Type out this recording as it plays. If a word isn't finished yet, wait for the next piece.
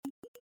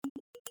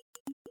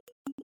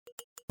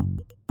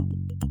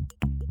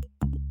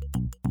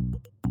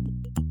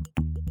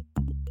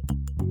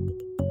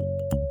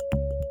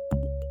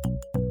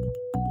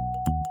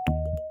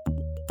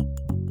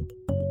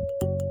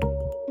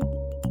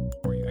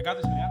I got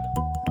this new hat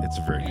though. It's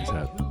a very nice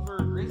hat.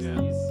 Vancouver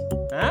Grizzlies.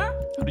 Huh?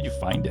 How did you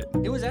find it?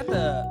 It was at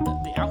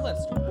the outlet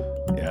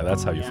store. Yeah,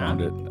 that's how you found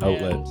it.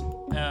 Outlet.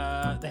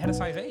 And, they had a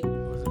size 8. It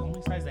was the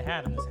only size they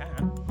had in this hat.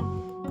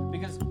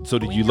 Because So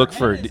did when you your look head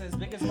for? is as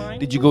big as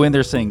mine, Did you go in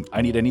there saying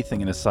I need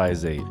anything in a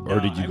size 8, or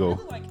did you I go?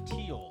 really like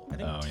teal. I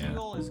think Oh, yeah.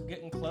 teal is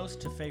getting close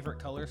to favorite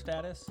color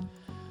status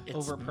It's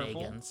over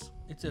purple. Megan's.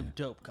 It's a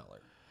dope color.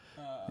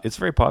 It's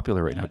very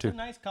popular right now It's a too.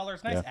 nice color.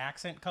 It's a nice Yeah.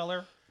 accent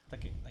color.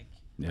 Like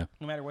Yeah.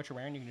 no matter what you're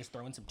wearing, you can just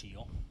throw in some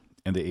teal.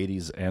 And the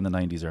 80s and the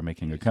 90s are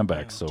making a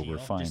comeback, so Teal. we're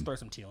fine. Just throw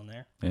some teal in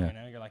there. Yeah. You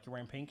know, you're like you're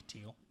wearing pink,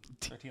 teal.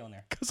 Throw teal in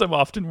there. Because I'm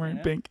often wearing You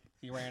know? pink.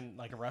 You're wearing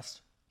like a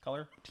rust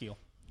color, teal.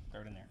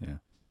 Throw it in there. Yeah.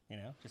 You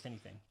know, just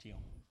anything, teal.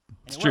 And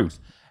It's it true. works.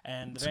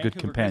 And It's the a good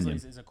Vancouver companion.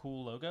 Grizzlies is a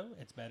cool logo.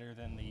 It's better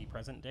than the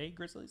present day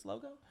Grizzlies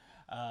logo.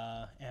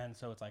 And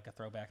so it's like a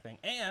throwback thing.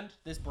 And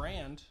this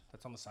brand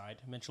that's on the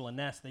side, Mitchell and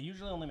Ness, they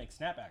usually only make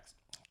snapbacks.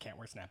 Can't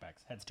wear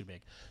snapbacks. Head's too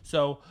big.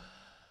 So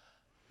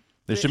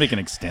They should make an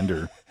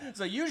extender.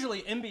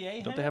 usually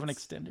NBA Don't they have an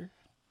hats- extender?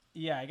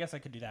 Yeah, I guess I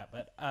could do that.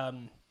 But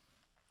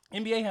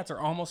NBA hats are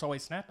almost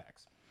always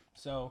snapbacks.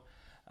 So,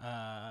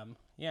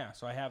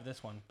 so I have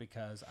this one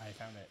because I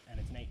found it, and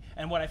it's Nate.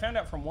 And what I found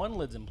out from one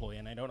Lids employee,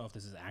 and I don't know if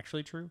this is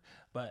actually true,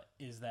 but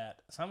is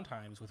that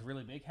sometimes with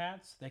really big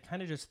hats, they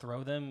kind of just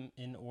throw them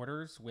in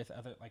orders with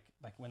other, like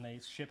when they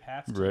ship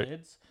hats to Right.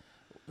 Lids,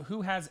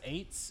 who has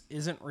 8s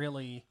isn't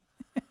really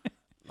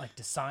like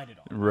decided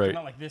on. Right. It's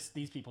not like this.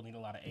 These people need a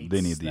lot of 8s.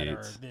 They need the that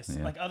 8s, Are this,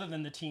 yeah. like other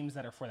than the teams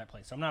that are for that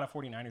place. So I'm not a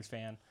 49ers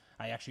fan.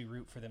 I actually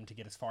root for them to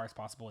get as far as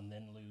possible and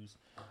then lose.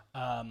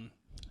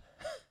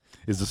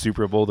 Is the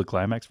Super Bowl the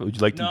climax? Would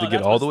you like them to get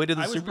that's all what's- the way to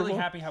the I was Super really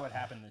Bowl? happy how it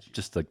happened this year.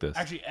 Just like this.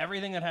 Actually,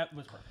 everything that happened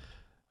was perfect.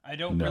 I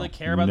don't No. really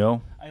care about.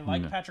 No. I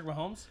like No. Patrick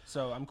Mahomes,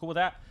 so I'm cool with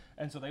that.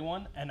 And so they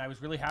won, and I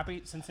was really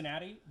happy.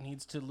 Cincinnati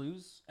needs to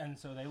lose, and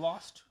so they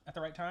lost at the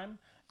right time.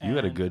 You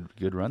had a And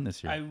good run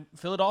this year.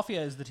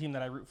 Philadelphia is the team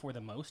that I root for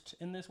the most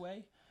in this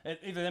way.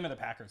 Either them or the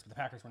Packers, but the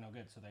Packers were no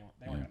good, so they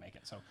weren't going to make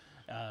it.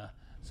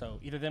 So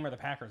either them or the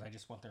Packers. I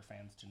just want their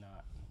fans to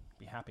not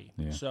be happy.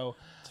 Yeah. So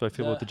That's how I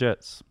feel about the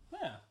Jets.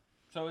 yeah.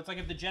 So it's like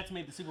if the Jets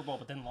made the Super Bowl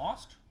but then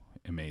lost.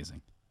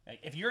 Amazing. Like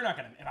if I'm not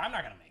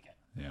gonna make it,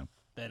 Yeah.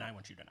 then I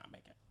want you to not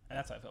make it, and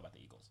that's how I feel about the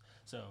Eagles.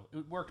 So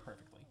it worked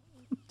perfectly.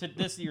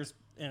 This year's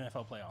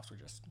NFL playoffs were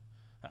just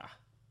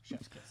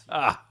chef's kiss.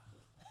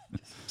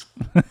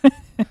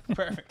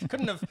 Perfect.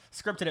 Couldn't have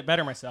scripted it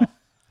better myself.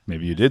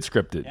 Maybe you did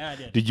script it. Yeah, I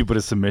did. Did you put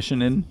a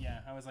submission in? Yeah,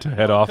 I was like, To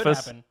head well, it could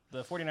office? happen.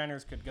 The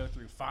 49ers could go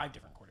through 5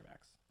 different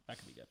quarterbacks. That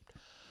could be good.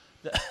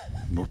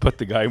 We'll put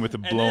the guy with the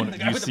And blown then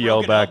the guy with the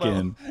UCL broken back elbow,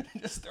 in.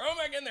 Just throw him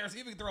back in there. See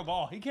if he can throw a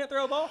ball. He can't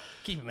throw a ball.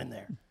 Keep him in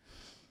there.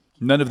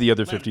 None of the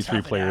other Let him 53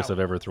 tough it players out. have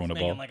ever thrown He's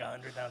a ball. making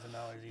like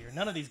 $100,000 a year.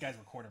 None of these guys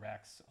were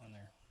quarterbacks on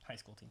their high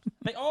school teams.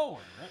 They all were,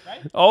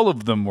 right? All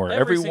of them were.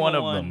 Every Every one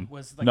single of one them.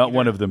 was like Not either-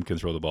 one of them can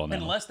throw the ball now.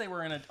 Unless they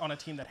were on a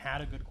team that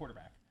had a good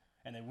quarterback,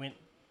 and they went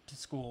to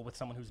school with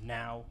someone who's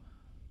now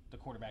the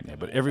quarterback. Yeah, of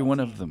but an every NFL one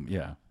team, of them,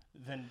 yeah.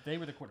 Then they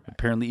were the quarterback.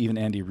 Apparently, even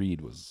Andy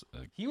Reid was.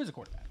 He was a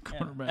quarterback. Yeah.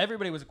 Quarterback.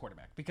 Everybody was a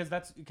quarterback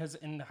because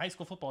in high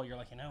school football, you're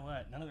like, you know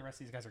what? None of the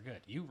rest of these guys are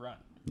good. You run,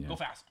 go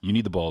fast. You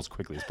need the ball as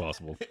quickly as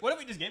possible. What if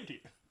we just gave it to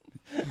you?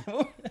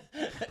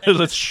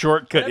 Let's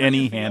shortcut Whatever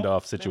any you feel, handoff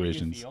whatever you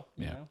situations. feel,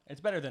 you Yeah. know? It's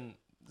better than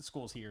the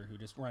schools here who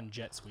just run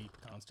jet sweep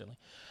constantly.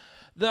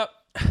 The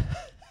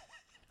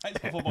high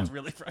school football's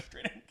really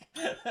frustrating.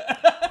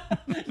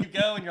 You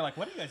go and you're like,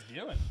 what are you guys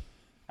doing?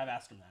 I've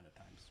asked them that at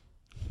times.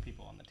 The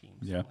people on the teams.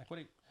 Yeah. I'm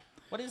like,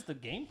 what is the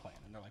game plan?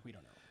 And they're like, we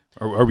don't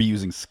know. Are we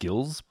using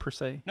skills per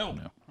se? No,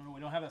 we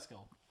don't have that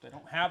skill. They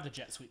don't have the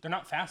jet sweep. They're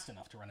not fast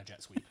enough to run a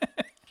jet sweep.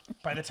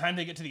 By the time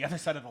they get to the other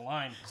side of the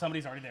line,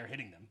 somebody's already there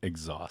hitting them.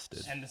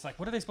 Exhausted. And it's like,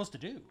 what are they supposed to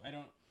do? I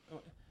don't.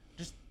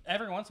 Just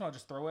every once in a while,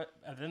 just throw it,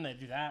 and then they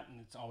do that, and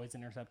it's always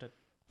intercepted.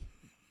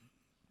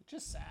 It's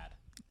just sad.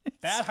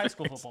 Bad high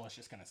school football is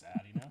just kind of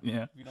sad, you know.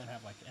 Yeah. If you don't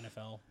have like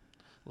NFL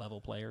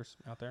level players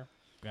out there,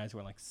 guys who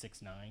are like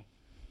 6'9",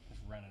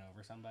 just running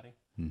over somebody,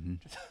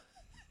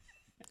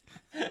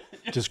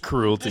 Just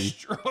cruelty.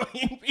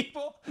 destroying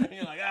people. And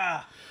you're like,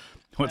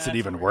 What's it that's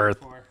even what we're here worth?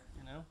 for,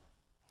 you know.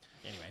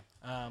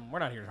 Anyway, we're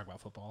not here to talk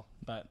about football,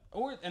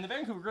 and the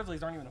Vancouver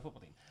Grizzlies aren't even a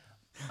football team.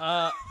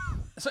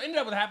 So I ended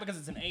up with a hat because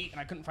it's an 8, and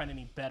I couldn't find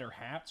any better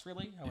hats,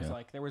 really. I was Yeah.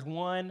 like, there was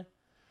one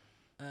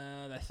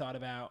that I thought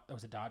about. There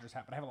was a Dodgers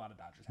hat, but I have a lot of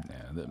Dodgers hats.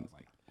 Yeah, so that- I was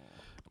like,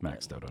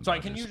 Maxed out on so I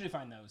can Dodgers. usually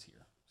find those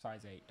here,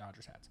 size 8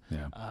 Dodgers hats.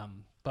 Yeah.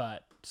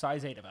 But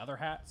size 8 of other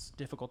hats,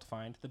 difficult to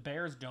find. The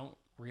Bears don't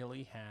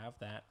really have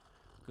that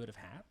good of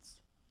hats,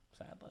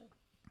 sadly.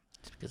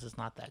 It's because it's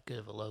not that good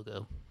of a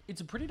logo.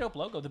 It's a pretty dope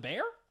logo. The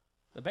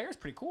Bear's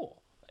pretty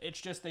cool. It's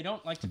just they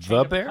don't like to change The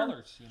up bear? the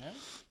colors, you know?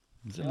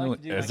 Has They there,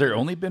 like to do, has like, there the-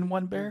 only been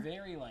one They're bear?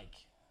 very like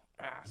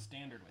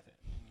standard with it.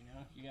 You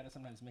know, you got to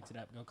sometimes mix it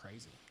up, go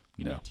crazy.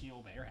 Give No. me a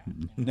teal bear hat.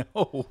 You know?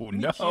 No, Give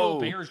me teal no.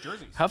 Bears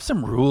jerseys. Have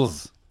some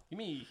rules. Give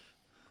me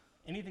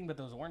anything but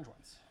those orange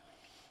ones.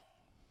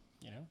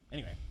 You know.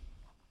 Anyway,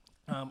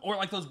 or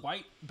like those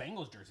white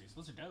Bengals jerseys.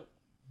 Those are dope.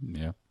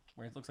 Yeah.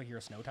 Where it looks like you're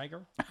a snow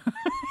tiger.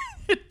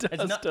 It does,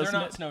 It's not, they're doesn't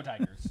not it? snow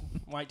tigers.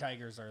 White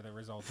tigers are the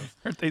result of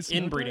Aren't they snow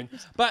inbreeding,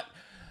 tigers? but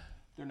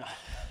they're not.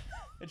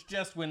 It's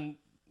just when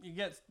you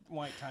get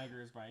white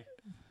tigers by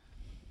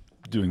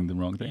Doing the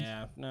wrong thing.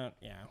 yeah.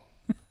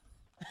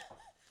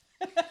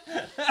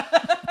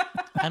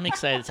 I'm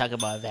excited to talk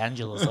about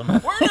evangelism.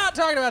 We're not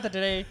talking about that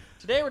today.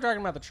 Today we're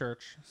talking about the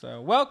church.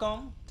 So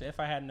welcome to If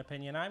I Had an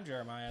Opinion. I'm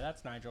Jeremiah.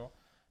 That's Nigel.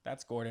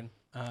 That's Gordon.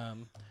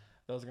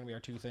 Those are going to be our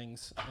two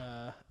things.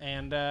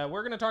 And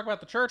we're going to talk about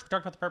the church. We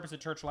talked about the purpose of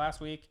church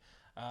last week.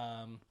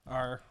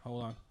 Our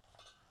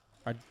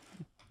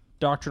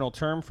doctrinal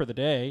term for the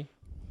day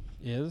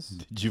is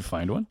Did you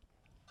find one?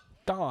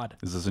 God.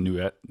 Is this a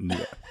new? I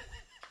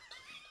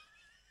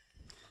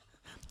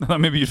thought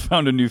maybe you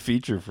found a new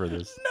feature for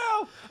this.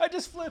 No, I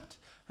just flipped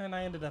and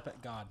I ended up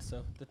at God.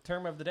 So the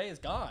term of the day is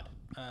God.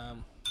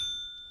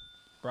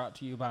 Brought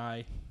to you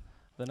by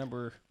the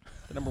number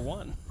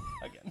one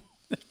again.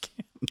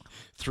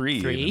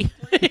 Three.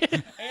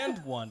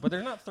 And one, but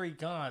there's not three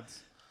gods.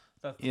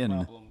 That's the In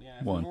problem. Yeah,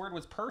 if one. the word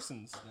was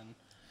persons, then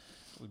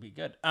it would be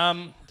good.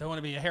 Don't want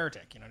to be a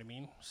heretic, you know what I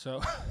mean?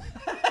 So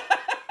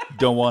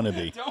Don't want to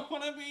be. don't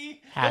want to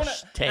be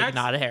Hashtag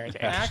not a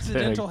heretic.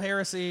 Accidental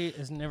heresy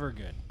is never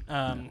good,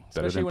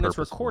 especially than when it's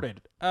purposeful.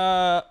 recorded.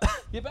 Yeah,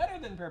 better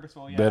than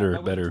purposeful. Yeah, Better, but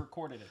when better. It's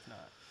recorded, it's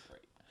not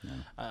great.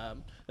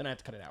 Then I have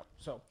to cut it out.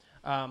 So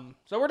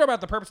we're talking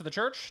about the purpose of the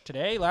church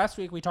today. Last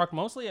week we talked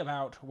mostly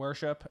about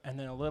worship, and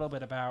then a little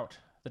bit about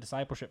the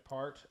discipleship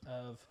part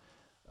of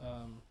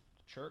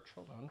church.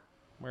 Hold on.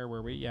 Where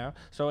were we? Yeah.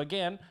 So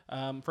again,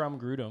 from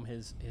Grudem,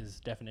 his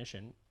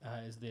definition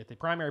is that the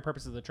primary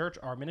purpose of the church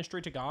are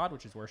ministry to God,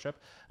 which is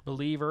worship,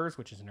 believers,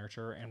 which is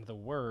nurture, and the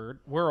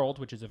world,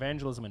 which is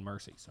evangelism and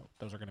mercy. So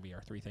those are going to be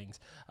our three things.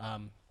 I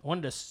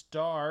wanted to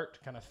start,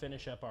 kind of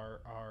finish up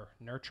our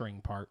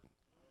nurturing part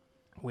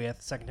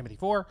with 2 Timothy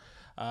 4,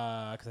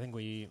 because I think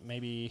we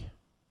maybe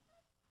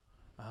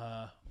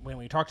when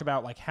we talked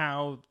about like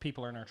how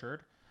people are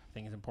nurtured, I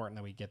think it's important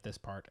that we get this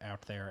part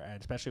out there, and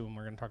especially when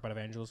we're going to talk about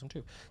evangelism too.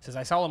 It says,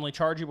 I solemnly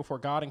charge you before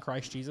God and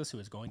Christ Jesus, who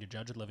is going to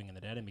judge the living and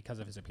the dead, and because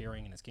of his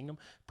appearing in his kingdom,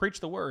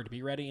 preach the word,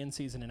 be ready in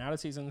season and out of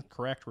season,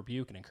 correct,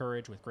 rebuke, and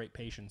encourage with great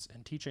patience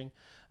and teaching.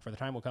 For the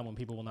time will come when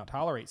people will not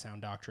tolerate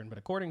sound doctrine, but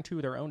according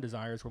to their own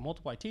desires will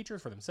multiply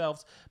teachers for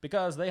themselves,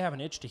 because they have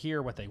an itch to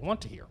hear what they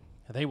want to hear.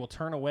 They will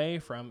turn away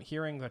from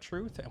hearing the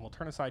truth and will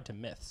turn aside to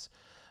myths.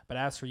 But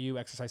as for you,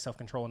 exercise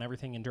self-control in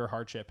everything, endure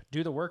hardship,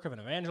 do the work of an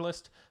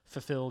evangelist,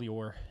 fulfill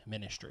your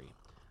ministry.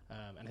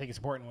 And I think it's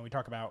important when we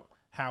talk about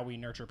how we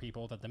nurture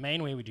people that the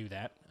main way we do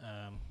that,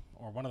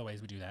 or one of the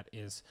ways we do that,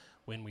 is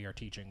when we are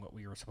teaching what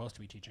we are supposed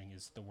to be teaching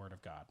is the Word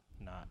of God,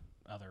 not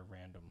other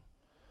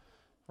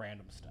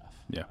random stuff.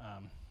 Yeah.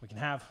 We can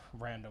have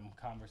random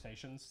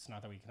conversations. It's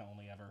not that we can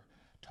only ever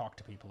talk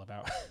to people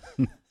about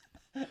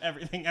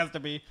everything has to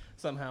be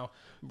somehow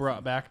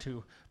brought back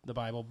to the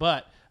Bible.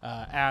 But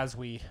as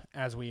we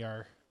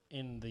are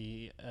in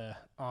the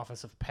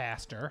office of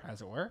pastor, as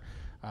it were,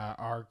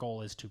 our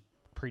goal is to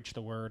preach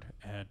the word,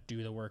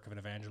 do the work of an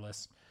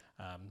evangelist,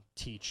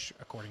 teach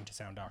according to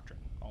sound doctrine,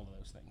 all of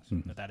those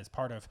things. That is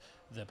part of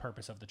the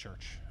purpose of the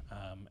church.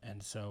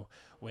 And so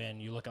when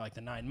you look at like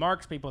the 9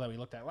 marks people that we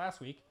looked at last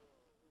week,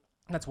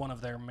 that's one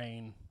of their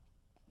main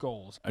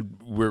goals.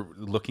 We're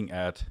looking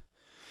at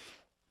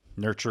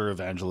nurture,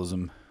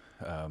 evangelism,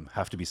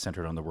 have to be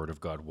centered on the Word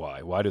of God.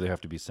 Why? Why do they have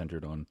to be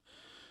centered on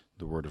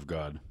the Word of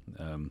God?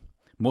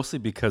 Mostly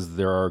because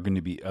there are going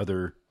to be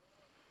other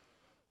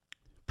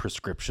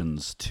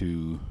prescriptions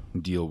to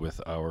deal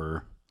with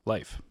our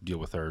life, deal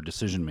with our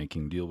decision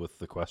making, deal with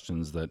the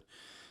questions that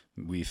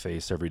we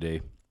face every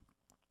day.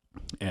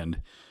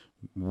 And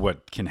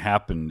what can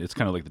happen, it's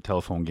kind of like the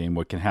telephone game.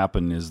 What can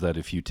happen is that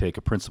if you take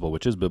a principle,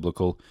 which is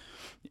biblical,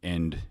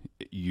 and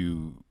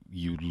you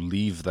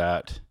leave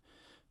that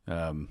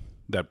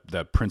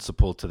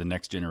principle to the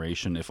next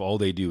generation, if all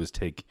they do is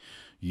take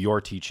your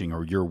teaching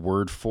or your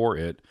word for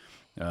it,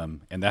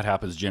 and that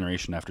happens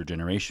generation after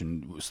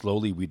generation,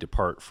 slowly we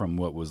depart from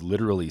what was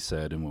literally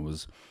said and what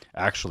was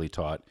actually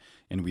taught,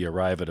 and we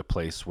arrive at a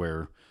place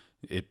where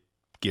it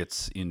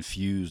gets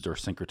infused or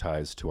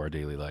syncretized to our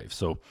daily life.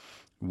 So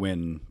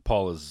when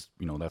Paul is,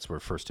 that's where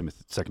 2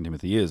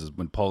 Timothy is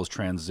when Paul is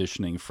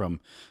transitioning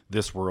from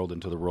this world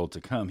into the world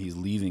to come, he's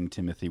leaving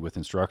Timothy with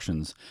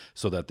instructions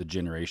so that the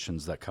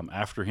generations that come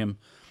after him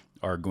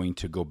are going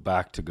to go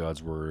back to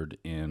God's word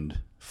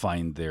and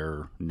find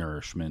their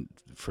nourishment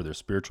for their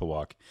spiritual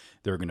walk.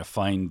 They're going to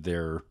find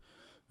their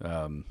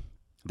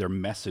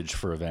message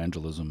for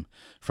evangelism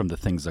from the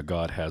things that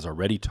God has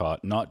already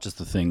taught, not just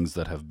the things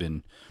that have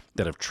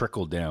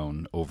trickled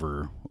down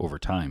over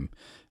time.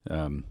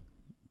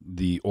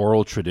 The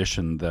oral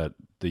tradition that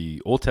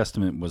the Old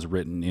Testament was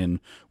written in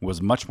was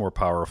much more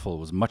powerful,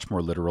 was much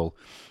more literal.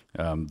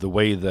 The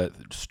way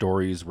that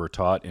stories were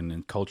taught, and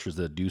in cultures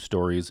that do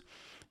stories,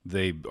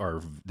 they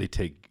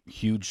take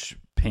huge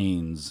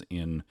pains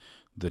in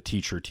the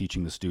teacher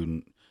teaching the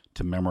student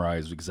to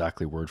memorize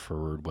exactly word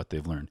for word what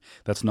they've learned.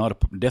 That's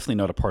definitely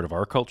not a part of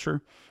our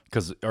culture,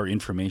 because our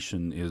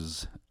information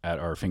is at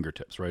our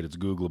fingertips, right? It's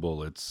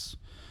Googleable, it's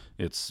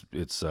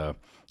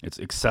it's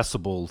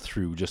accessible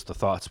through just the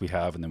thoughts we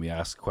have, and then we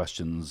ask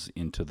questions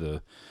into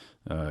the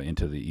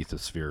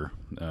ethosphere.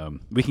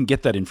 We can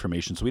get that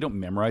information, so we don't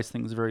memorize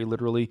things very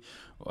literally,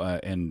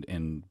 and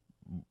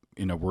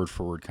in a word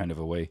for word kind of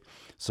a way.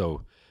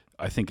 So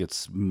I think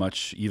it's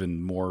much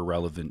even more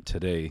relevant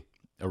today,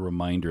 a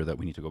reminder that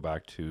we need to go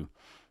back to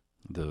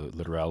the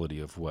literality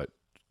of what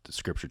the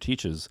Scripture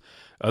teaches.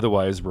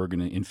 Otherwise, we're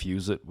going to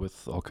infuse it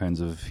with all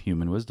kinds of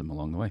human wisdom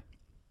along the way.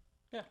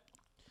 Yeah.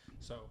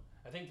 So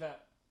I think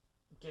that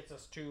gets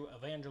us to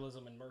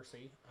evangelism and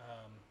mercy.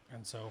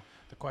 And so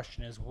the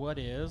question is, what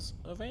is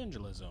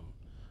evangelism?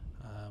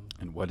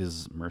 And what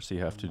does mercy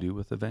have to do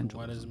with evangelism?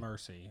 What is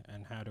mercy,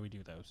 and how do we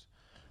do those?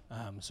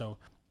 So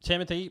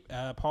Timothy,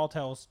 Paul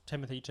tells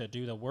Timothy to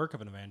do the work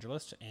of an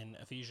evangelist. In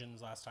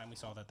Ephesians, last time we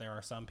saw that there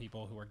are some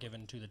people who are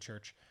given to the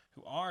church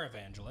who are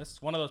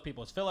evangelists. One of those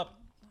people is Philip.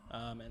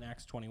 In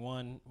Acts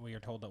 21, we are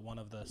told that one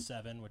of the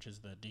 7, which is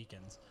the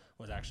deacons,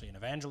 was actually an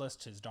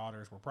evangelist. His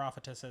daughters were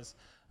prophetesses.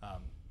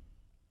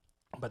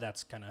 But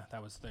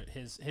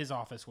his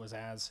office was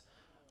as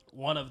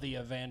one of the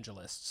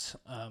evangelists.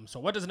 So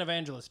what does an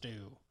evangelist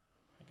do,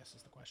 I guess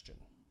is the question.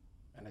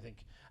 And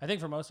I think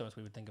for most of us,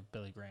 we would think of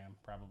Billy Graham,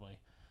 probably,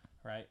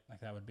 right?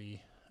 Like that would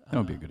be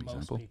a good most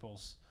example.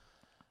 People's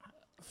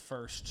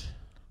first.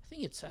 I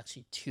think it's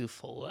actually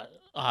twofold.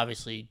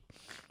 Obviously,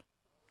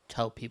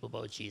 tell people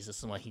about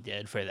Jesus and what he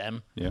did for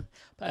them. Yeah.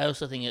 But I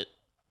also think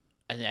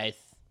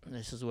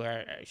this is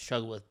where I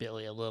struggle with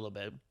Billy a little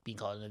bit, being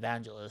called an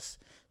evangelist,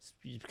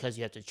 because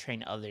you have to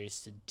train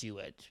others to do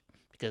it.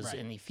 Because Right.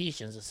 in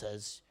Ephesians it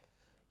says,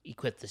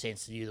 equip the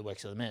saints to do the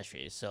works of the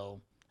ministry.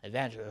 So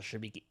evangelist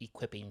should be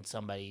equipping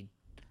somebody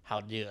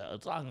how to do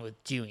it, along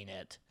with doing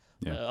it.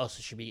 Yeah. But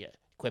also should be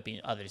equipping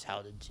others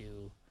how to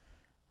do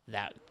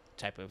that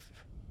type of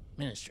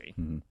ministry.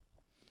 Mm-hmm.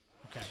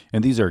 Okay.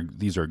 And these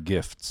are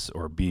gifts,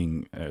 or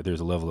being there's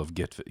a level of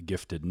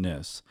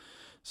giftedness.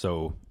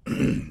 So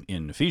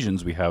in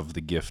Ephesians, we have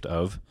the gift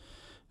of,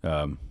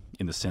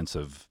 in the sense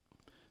of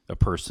a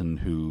person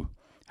who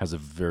has a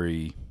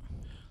very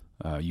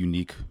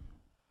unique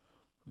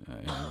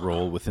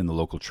role within the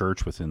local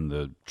church, within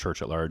the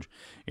church at large.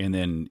 And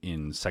then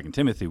in 2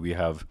 Timothy, we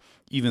have,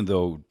 even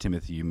though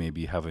Timothy, you may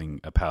be having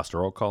a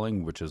pastoral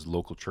calling, which is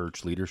local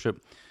church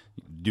leadership,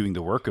 doing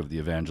the work of the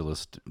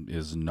evangelist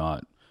is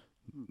not,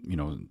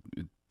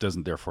 it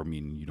doesn't therefore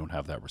mean you don't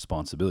have that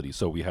responsibility.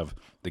 So we have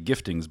the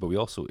giftings, but we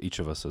also, each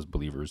of us as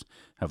believers,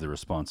 have the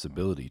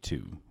responsibility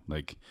to.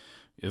 Like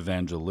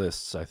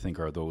evangelists, I think,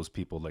 are those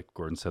people, like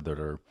Gordon said, that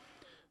are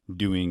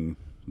doing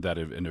that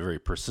in a very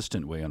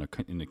persistent way,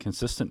 in a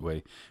consistent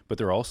way, but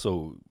they're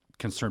also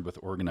concerned with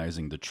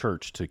organizing the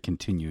church to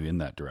continue in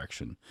that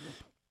direction.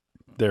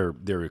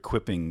 They're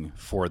equipping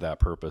for that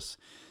purpose.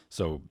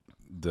 So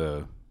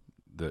the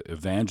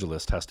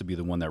evangelist has to be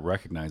the one that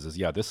recognizes,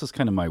 yeah, this is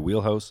kind of my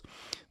wheelhouse.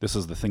 This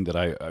is the thing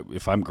that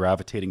if I'm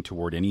gravitating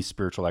toward any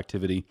spiritual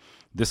activity,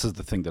 this is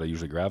the thing that I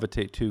usually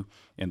gravitate to.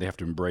 And they have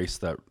to embrace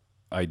that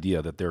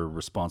idea that they're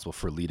responsible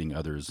for leading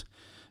others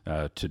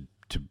to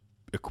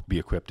be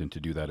equipped and to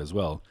do that as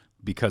well.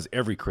 Because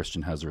every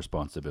Christian has a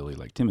responsibility,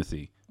 like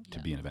Timothy, to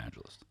be an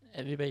evangelist.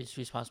 Everybody's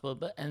responsible,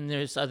 and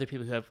there's other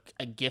people who have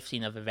a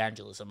gifting of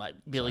evangelism. Like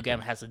Billy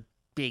Graham had a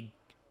big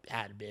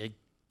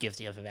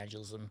gifting of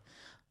evangelism.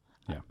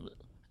 Yeah.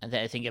 And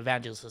I think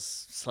evangelists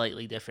is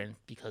slightly different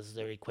because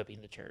they're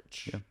equipping the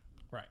church. Yeah.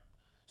 Right.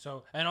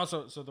 So, and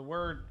also, the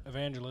word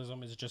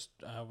evangelism is just,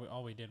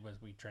 all we did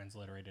was we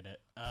transliterated it.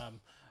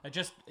 It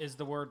just is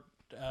the word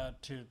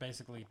to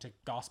basically to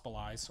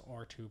gospelize,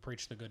 or to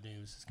preach the good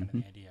news is kind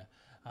of the idea.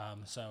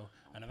 So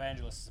an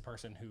evangelist is a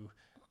person who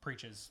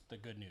preaches the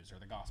good news or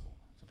the gospel.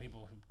 So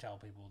people who tell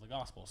people the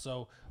gospel.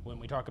 So when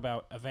we talk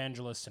about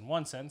evangelists in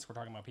one sense, we're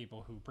talking about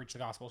people who preach the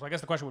gospel. So I guess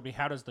the question would be,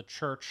 how does the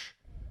church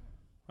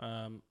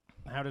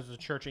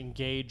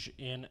engage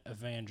in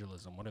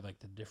evangelism? What are like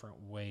the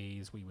different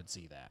ways we would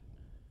see that?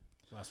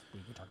 So last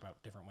week we talked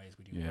about different ways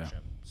we do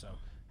worship. So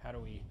how do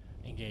we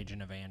engage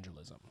in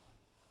evangelism?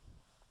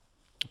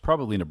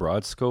 Probably in a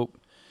broad scope,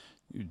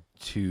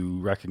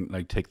 to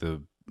take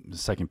the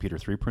 2 Peter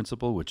 3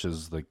 principle, which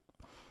is like,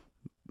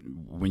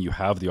 when you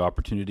have the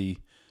opportunity,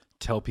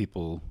 tell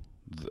people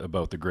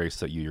about the grace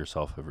that you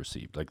yourself have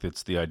received. Like,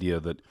 it's the idea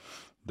that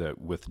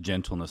with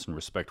gentleness and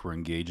respect, we're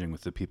engaging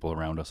with the people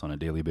around us on a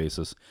daily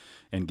basis,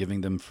 and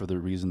giving them for the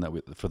reason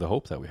for the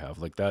hope that we have.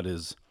 Like, that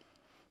is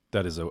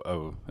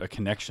a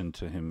connection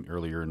to him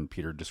earlier in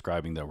Peter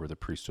describing that we're the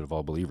priesthood of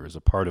all believers.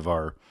 A part of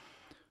our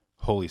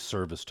holy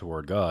service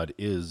toward God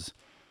is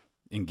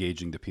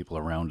engaging the people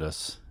around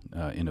us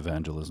in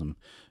evangelism,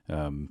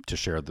 to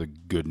share the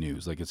good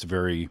news. Like, it's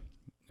very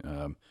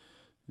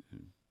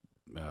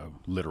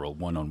literal,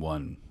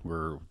 one-on-one.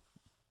 We're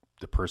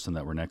the person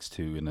that we're next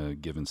to in a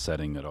given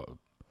setting at a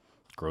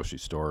grocery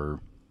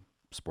store,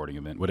 sporting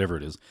event, whatever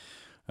it is,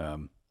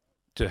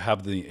 to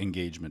have the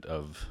engagement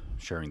of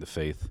sharing the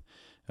faith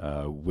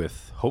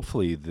with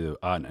hopefully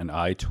an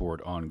eye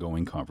toward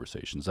ongoing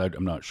conversations.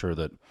 I'm not sure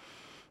that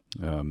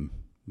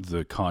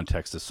the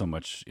context is so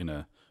much in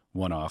a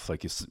one-off,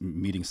 like it's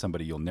meeting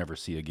somebody you'll never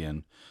see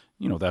again.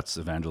 That's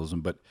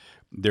evangelism, but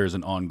there's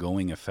an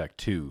ongoing effect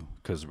too,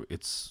 because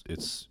it's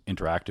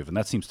interactive, and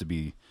that seems to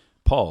be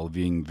Paul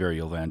being very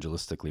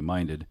evangelistically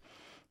minded.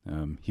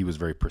 He was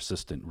very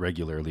persistent.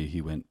 Regularly,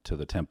 he went to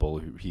the temple.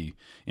 He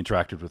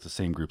interacted with the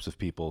same groups of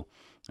people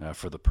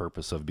for the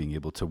purpose of being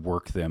able to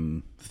work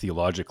them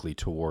theologically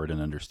toward an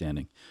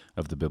understanding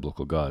of the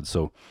biblical God.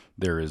 So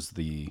there is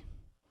the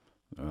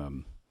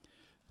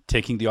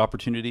taking the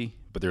opportunity,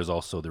 but there's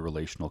also the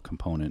relational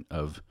component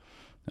of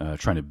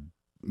trying to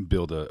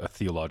build a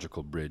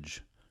theological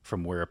bridge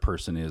from where a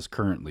person is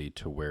currently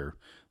to where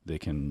they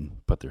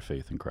can put their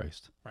faith in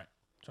Christ. Right.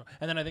 So,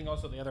 and then I think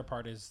also the other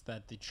part is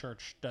that the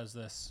church does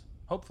this,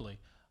 hopefully,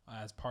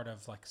 as part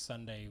of like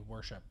Sunday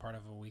worship, part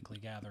of a weekly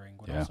gathering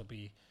would also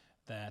be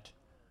that,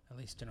 at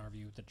least in our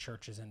view, the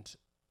church isn't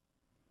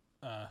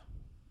kind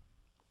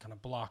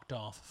of blocked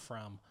off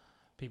from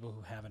people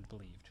who haven't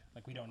believed.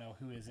 Like, we don't know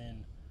who is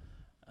in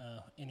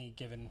any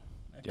given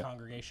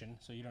congregation,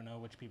 so you don't know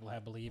which people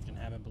have believed and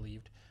haven't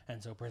believed.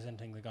 And so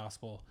presenting the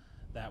gospel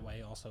that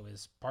way also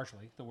is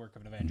partially the work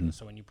of an evangelist.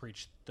 So when you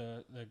preach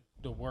the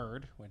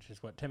word, which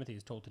is what Timothy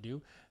is told to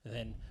do,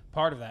 then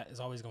part of that is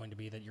always going to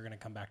be that you're going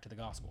to come back to the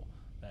gospel,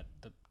 that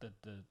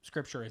the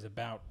scripture is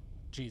about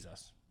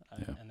Jesus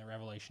and the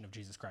revelation of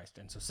Jesus Christ.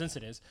 And so since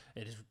it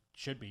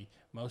should be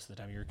most of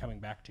the time you're coming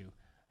back to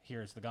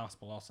here's the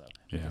gospel also,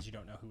 because you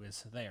don't know who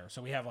is there.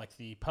 So we have like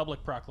the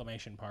public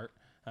proclamation part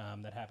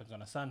that happens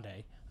on a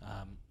Sunday,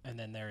 and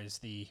then there is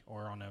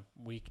or on a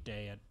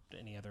weekday at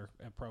any other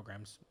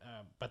programs,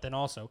 but then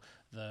also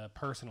the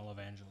personal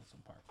evangelism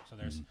part. So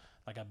there's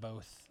like a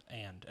both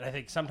and I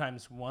think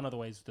sometimes one of the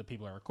ways that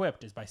people are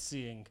equipped is by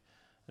seeing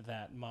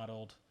that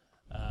modeled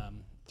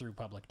through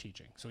public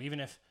teaching. So even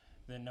if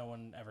then no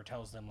one ever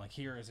tells them like,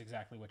 here is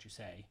exactly what you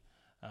say,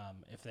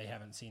 if they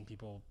haven't seen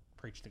people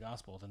preach the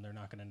gospel, then they're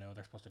not going to know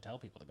they're supposed to tell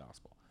people the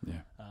gospel.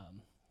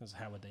 Because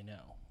how would they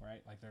know,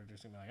 right? Like they're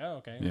just going to be like, oh,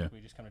 okay,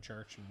 we just come to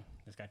church and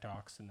this guy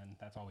talks and then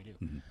that's all we do.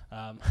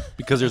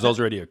 Because there's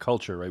already a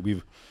culture, right?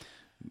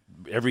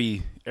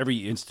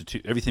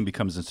 Everything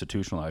becomes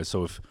institutionalized.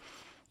 So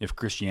if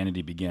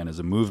Christianity began as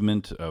a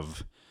movement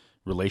of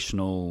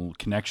relational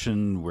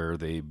connection where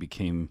they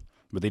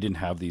didn't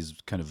have these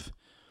kind of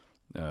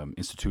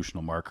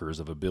institutional markers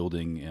of a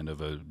building and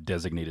of a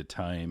designated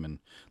time, and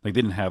like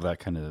they didn't have that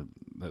kind of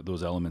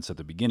those elements at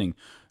the beginning,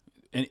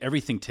 and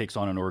everything takes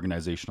on an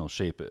organizational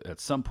shape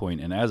at some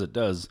point, and as it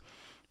does,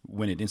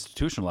 when it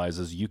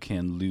institutionalizes, you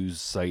can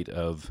lose sight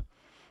of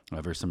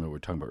very similar to what we were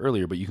talking about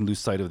earlier, but you can lose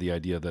sight of the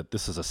idea that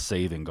this is a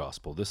saving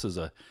gospel, this is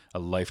a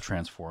life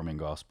transforming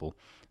gospel,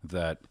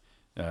 that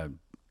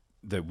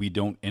we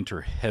don't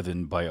enter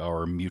heaven by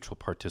our mutual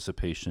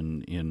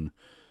participation in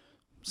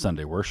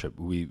Sunday worship.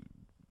 We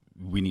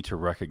need to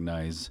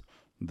recognize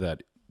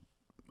that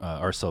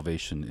our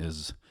salvation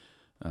is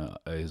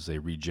a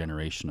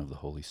regeneration of the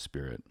Holy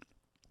Spirit.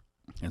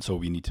 And so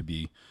we need to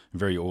be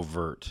very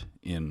overt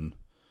in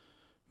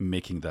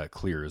making that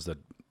clear, is that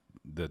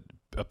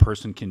a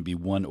person can be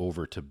won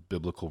over to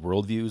biblical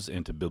worldviews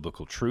and to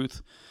biblical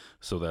truth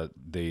so that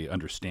they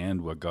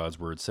understand what God's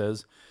word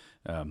says.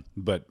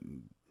 But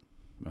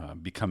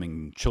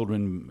becoming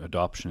children,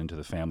 adoption into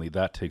the family,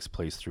 that takes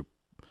place through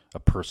a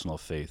personal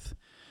faith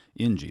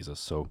in Jesus.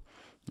 So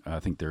I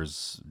think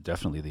there's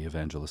definitely the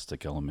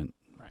evangelistic element.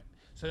 Right.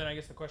 So then I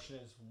guess the question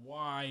is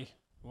why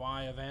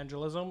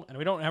evangelism? And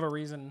we don't have a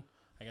reason,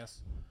 I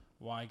guess,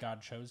 why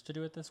God chose to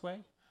do it this way.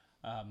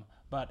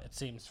 But it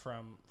seems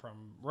from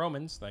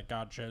Romans that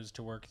God chose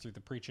to work through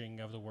the preaching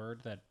of the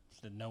word that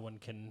no one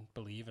can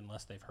believe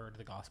unless they've heard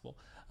the gospel.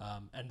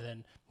 And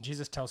then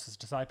Jesus tells his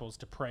disciples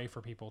to pray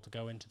for people to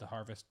go into the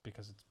harvest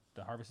because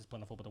the harvest is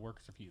plentiful, but the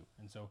workers are few.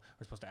 And so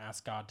we're supposed to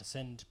ask God to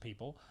send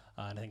people.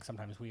 And I think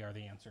sometimes we are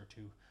the answer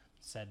to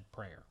said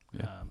prayer.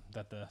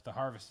 That the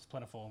harvest is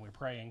plentiful and we're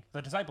praying.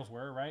 The disciples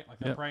were, right? Like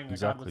they're praying that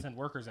God would send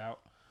workers out.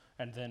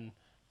 And then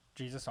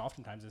Jesus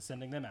oftentimes is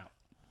sending them out.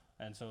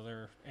 And so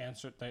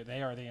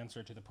they are the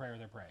answer to the prayer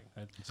they're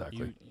praying.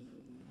 Exactly.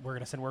 We're going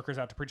to send workers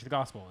out to preach the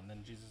gospel. And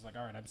then Jesus is like,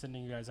 all right, I'm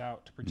sending you guys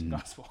out to preach the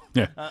gospel.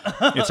 Yeah.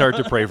 It's hard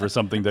to pray for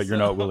something that you're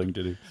not willing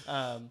to do.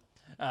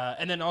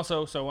 And then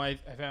also, so I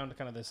found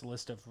kind of this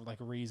list of like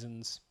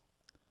reasons.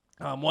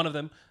 One of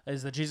them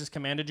is that Jesus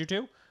commanded you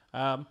to.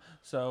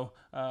 That's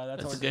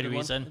always a good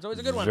reason. It's always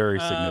a good one. Very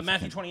significant.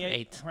 Matthew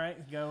 28,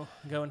 right? Go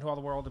into all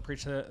the world and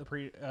preach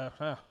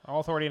all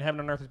authority in heaven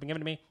and earth has been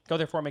given to me. Go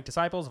therefore, make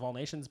disciples of all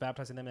nations,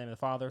 baptizing them in the name of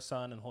the Father,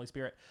 Son, and Holy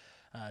Spirit,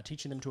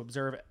 teaching them to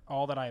observe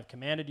all that I have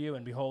commanded you.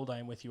 And behold, I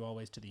am with you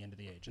always to the end of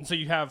the age. And so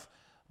you have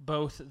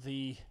both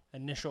the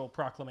initial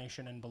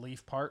proclamation and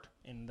belief part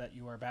in that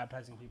you are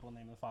baptizing people in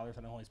the name of the Father,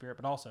 Son, and Holy Spirit,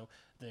 but also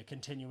the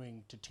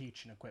continuing to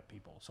teach and equip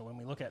people. So when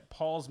we look at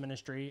Paul's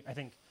ministry, I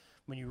think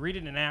when you read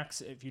it in Acts,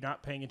 if you're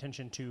not paying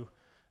attention to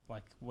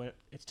like what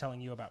it's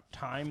telling you about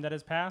time that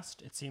has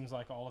passed, it seems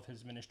like all of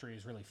his ministry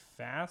is really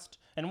fast.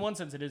 And in one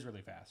sense, it is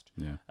really fast.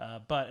 Yeah.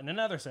 But in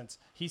another sense,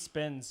 he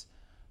spends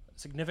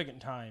significant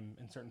time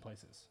in certain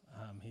places.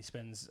 He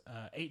spends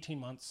 18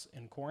 months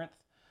in Corinth.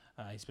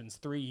 He spends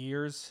 3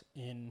 years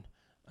in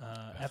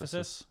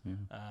Ephesus. Yeah.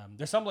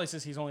 There's some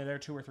places he's only there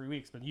 2 or 3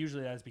 weeks, but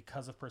usually that is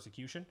because of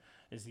persecution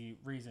is the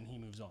reason he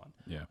moves on.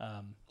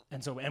 Yeah.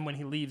 And when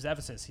he leaves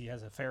Ephesus, he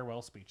has a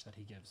farewell speech that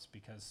he gives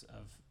because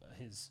of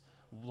his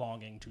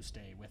longing to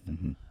stay with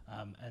them.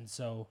 And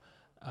so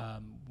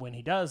when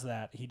he does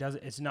that,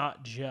 it's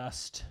not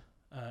just,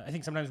 I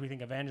think sometimes we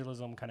think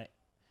evangelism kind of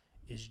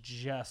is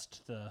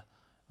just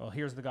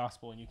here's the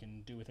gospel and you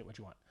can do with it what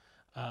you want.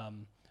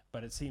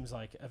 But it seems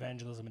like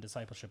evangelism and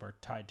discipleship are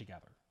tied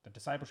together. The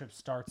discipleship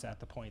starts at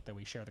the point that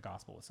we share the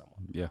gospel with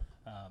someone. Yeah.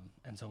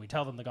 And so we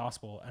tell them the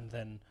gospel, and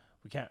then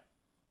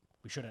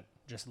we shouldn't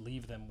just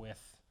leave them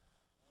with,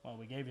 well,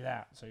 we gave you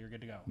that, so you're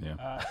good to go.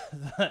 Yeah.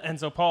 And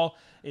so Paul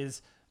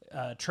is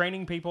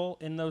training people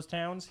in those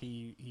towns.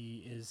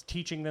 He is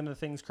teaching them the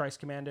things Christ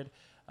commanded.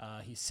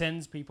 He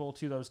sends people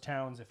to those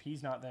towns if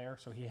he's not there.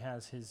 So he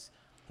has his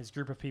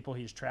group of people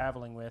he's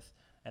traveling with,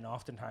 and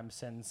oftentimes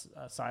sends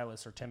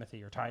Silas or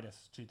Timothy or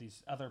Titus to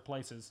these other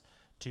places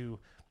to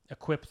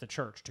equip the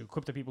church, to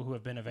equip the people who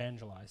have been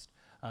evangelized.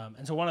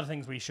 And so one of the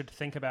things we should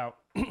think about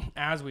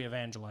as we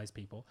evangelize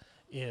people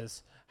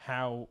is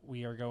how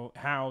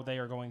they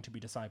are going to be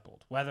discipled,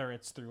 whether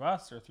it's through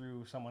us or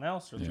through someone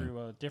else or through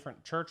a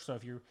different church. So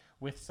if you're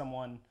with some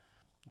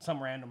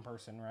random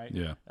person, right?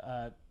 Yeah.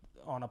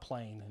 On a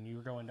plane and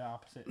you're going to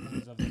opposite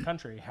ends of the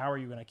country, how are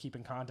you going to keep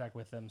in contact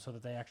with them so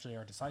that they actually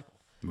are discipled?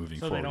 Moving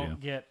so forward, they don't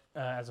get,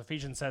 as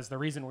Ephesians says, the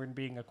reason we're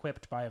being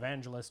equipped by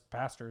evangelists,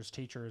 pastors,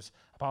 teachers,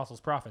 apostles,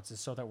 prophets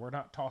is so that we're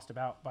not tossed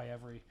about by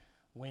every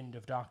wind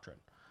of doctrine.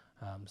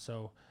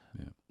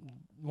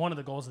 One of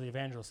the goals of the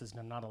evangelist is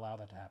to not allow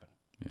that to happen,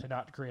 to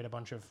not create a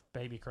bunch of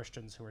baby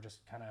Christians who are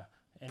just kind of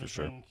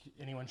anything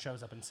anyone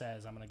shows up and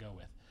says, I'm going to go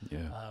with.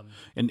 Yeah.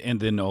 And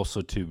then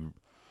also to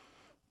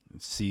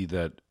see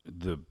that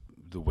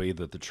the way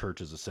that the church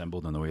is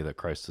assembled and the way that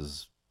Christ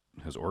has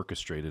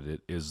orchestrated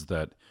it is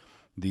that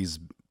these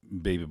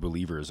baby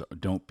believers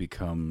don't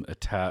become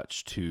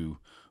attached to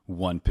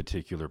one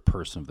particular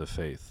person of the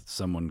faith.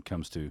 Someone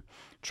comes to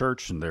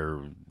church and they're,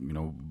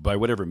 by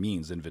whatever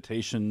means,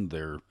 invitation,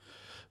 they're,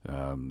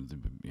 a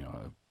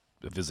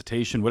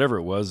visitation, whatever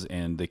it was,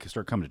 and they can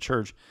start coming to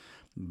church.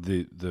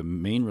 The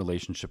main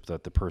relationship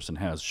that the person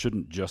has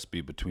shouldn't just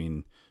be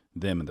between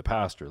them and the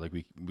pastor. Like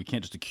we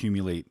can't just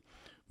accumulate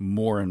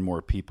more and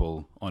more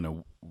people on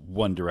a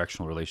one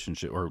directional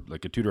relationship or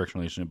like a two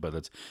directional relationship, but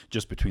that's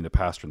just between the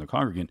pastor and the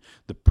congregant.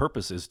 The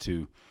purpose is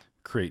to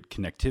create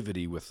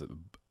connectivity with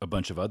a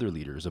bunch of other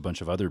leaders, a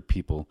bunch of other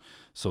people,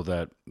 so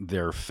that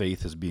their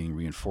faith is being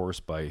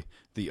reinforced by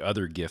the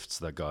other gifts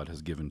that God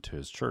has given to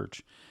his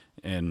church.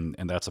 And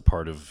that's a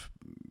part of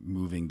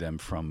moving them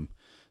from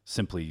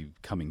simply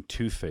coming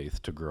to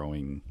faith to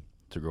growing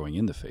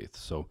in the faith.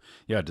 So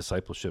yeah,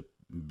 discipleship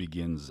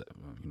begins,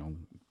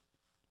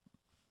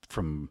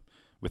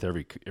 with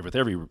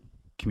every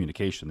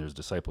communication, there's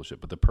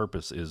discipleship, but the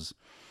purpose is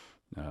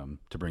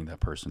to bring that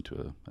person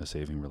to a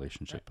saving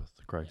relationship with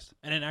Christ.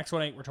 And in Acts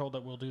 1:8, we're told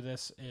that we'll do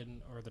this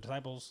the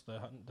disciples,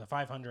 the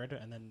 500,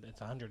 and then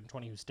it's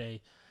 120 who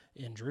stay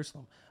in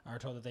Jerusalem, are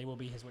told that they will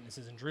be his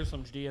witnesses in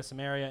Jerusalem, Judea,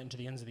 Samaria, and to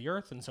the ends of the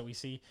earth. And so we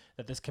see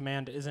that this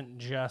command isn't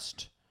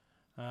just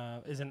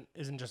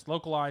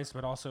localized,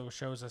 but also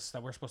shows us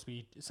that we're supposed to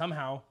be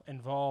somehow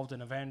involved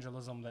in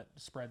evangelism that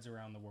spreads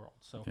around the world.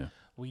 So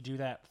we do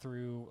that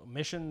through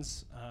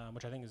missions,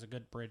 which I think is a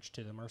good bridge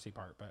to the mercy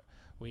part. But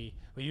we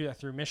do that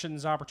through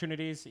missions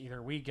opportunities.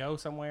 Either we go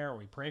somewhere, or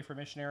we pray for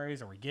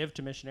missionaries, or we give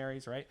to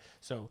missionaries, right?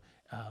 So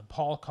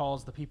Paul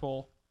calls the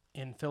people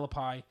in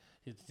Philippi,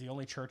 it's the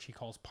only church he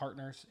calls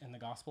partners in the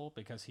gospel,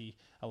 because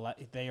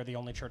they are the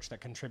only church that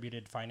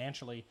contributed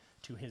financially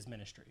to his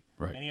ministry.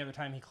 Right. Any other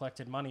time he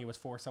collected money was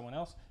for someone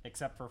else,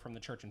 except for from the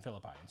church in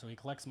Philippi. And so he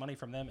collects money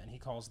from them, and he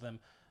calls them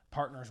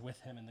partners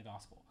with him in the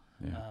gospel.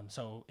 Yeah.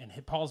 So in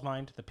Paul's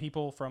mind, the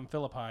people from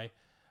Philippi,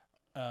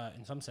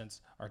 in some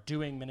sense, are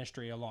doing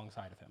ministry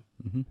alongside of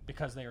him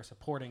because they are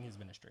supporting his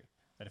ministry.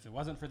 That if it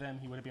wasn't for them,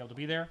 he wouldn't be able to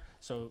be there.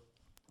 So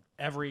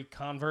every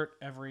convert,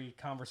 every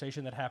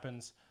conversation that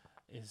happens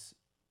is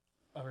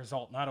a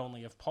result not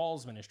only of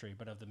Paul's ministry,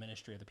 but of the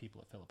ministry of the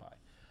people at Philippi.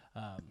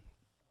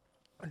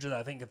 Which is,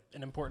 I think,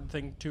 an important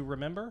thing to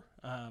remember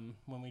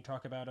when we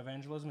talk about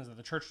evangelism, is that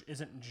the church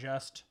isn't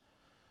just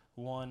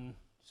one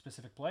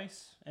specific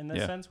place in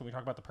this sense. When we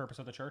talk about the purpose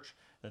of the church,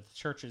 that the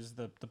church is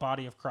the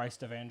body of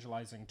Christ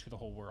evangelizing to the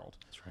whole world.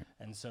 That's right.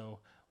 And so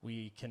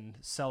we can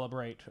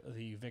celebrate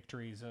the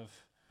victories of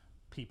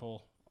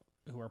people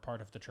who are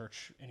part of the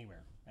church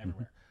anywhere,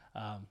 everywhere.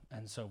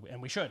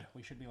 And we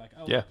should be like,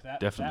 look,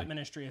 that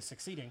ministry is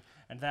succeeding,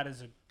 and that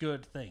is a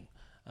good thing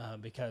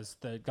because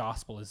the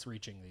gospel is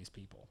reaching these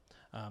people.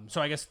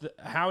 So I guess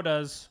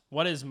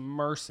what is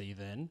mercy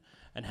then,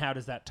 and how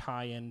does that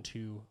tie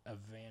into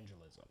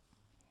evangelism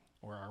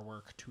or our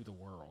work to the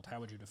world?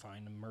 How would you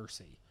define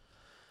mercy?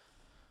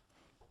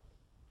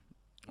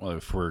 Well,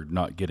 if we're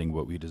not getting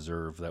what we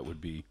deserve, that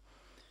would be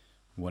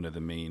one of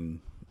the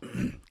main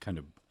kind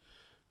of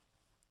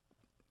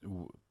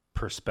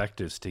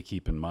perspectives to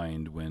keep in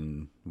mind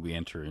when we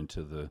enter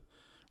into the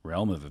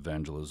realm of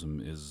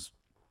evangelism is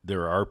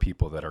there are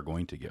people that are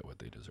going to get what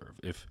they deserve.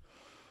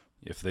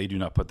 If they do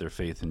not put their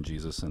faith in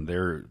Jesus and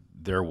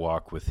their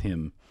walk with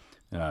him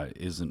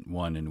isn't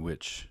one in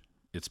which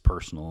it's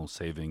personal,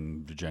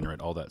 saving,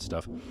 regenerate, all that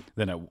stuff,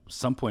 then at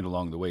some point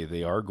along the way,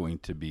 they are going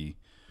to be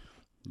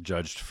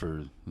judged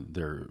for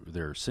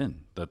their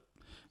sin.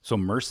 So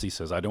mercy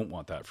says, I don't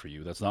want that for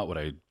you. That's not what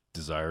I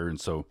desire.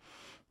 And so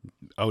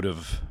out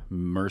of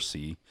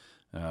mercy,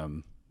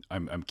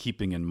 I'm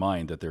keeping in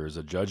mind that there is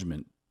a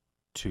judgment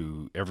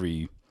to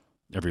every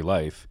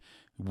life.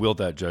 Will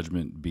that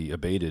judgment be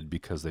abated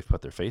because they've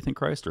put their faith in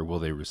Christ, or will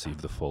they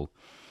receive the full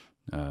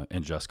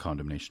and just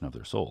condemnation of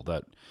their soul?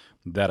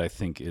 That I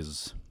think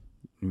is,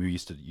 we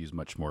used to use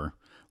much more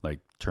like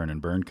turn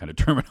and burn kind of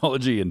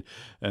terminology and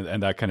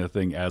that kind of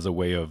thing as a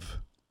way of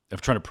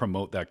trying to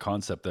promote that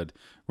concept that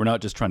we're not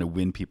just trying to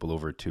win people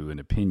over to an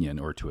opinion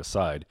or to a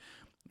side.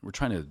 We're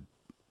trying to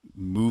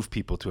move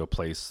people to a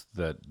place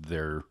that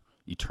their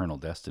eternal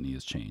destiny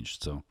is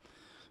changed. So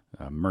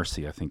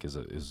mercy, I think,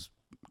 is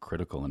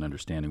critical in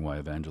understanding why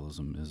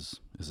evangelism is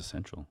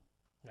essential.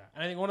 Yeah,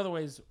 and I think one of the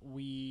ways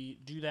we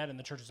do that, and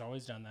the church has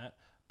always done that,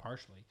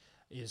 partially,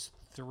 is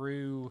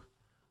through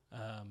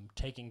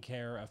taking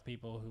care of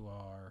people who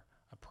are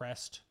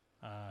oppressed,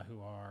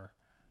 who are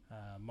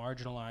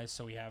marginalized.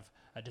 So we have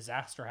a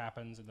disaster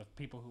happens, and the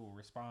people who will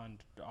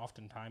respond,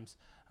 oftentimes,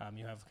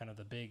 you have kind of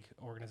the big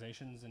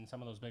organizations, and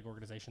some of those big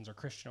organizations are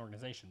Christian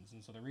organizations.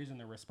 And so the reason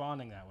they're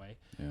responding that way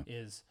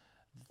is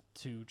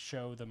to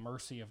show the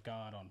mercy of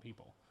God on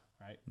people,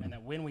 right? And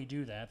that when we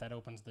do that, that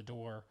opens the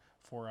door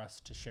for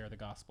us to share the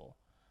gospel,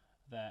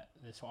 that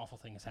this awful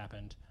thing has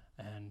happened,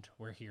 and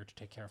we're here to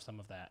take care of some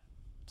of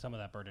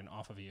that burden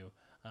off of you,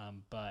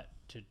 but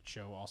to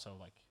show also,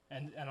 like,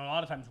 and a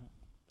lot of times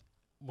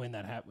when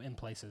that in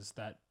places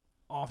that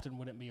often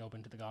wouldn't be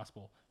open to the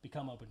gospel,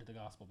 become open to the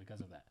gospel because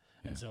of that.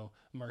 And so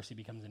mercy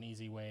becomes an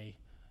easy way.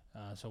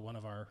 So one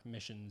of our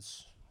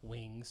missions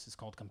wings is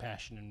called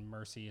Compassion and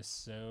Mercy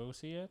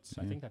Associates.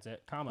 I think that's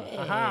it. Comma.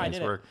 Aha, I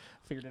did it.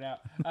 Figured it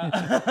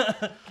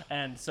out.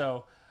 And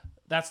so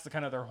that's the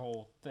kind of their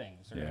whole thing.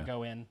 So they're going to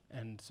go in,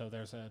 and so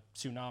there's a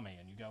tsunami,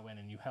 and you go in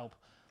and you help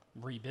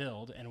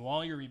rebuild. And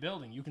while you're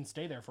rebuilding, you can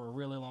stay there for a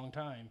really long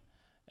time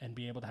and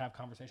be able to have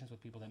conversations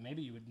with people that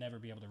maybe you would never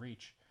be able to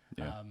reach.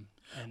 Yeah.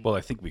 Well,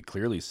 I think we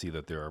clearly see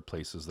that there are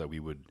places that we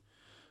would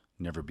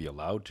never be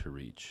allowed to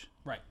reach.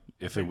 Right.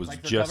 If it was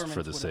like just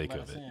for the sake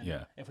of it.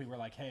 Yeah. If we were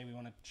like, hey, we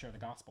want to share the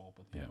gospel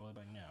with people,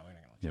 but no, we're not going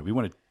to. Yeah, we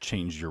want to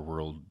change your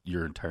world,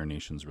 your entire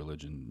nation's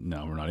religion.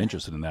 No, we're not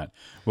interested in that.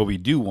 What we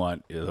do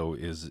want, though,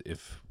 is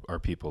if our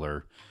people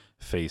are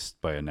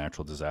faced by a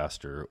natural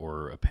disaster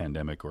or a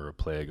pandemic or a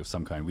plague of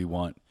some kind, we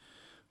want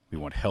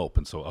help.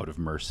 And so out of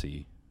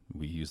mercy,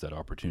 we use that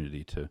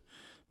opportunity to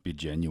be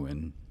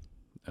genuine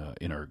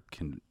in our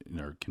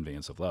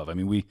conveyance of love. I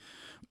mean, we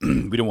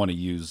don't want to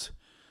use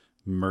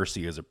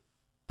mercy as a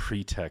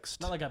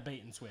pretext. Not like a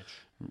bait and switch.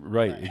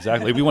 Right.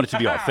 Exactly. We want it to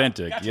be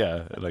authentic. Gotcha.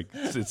 Yeah, like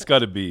it's got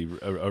to be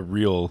a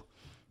real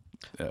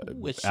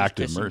act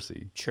of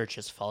mercy. Church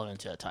has fallen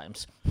into at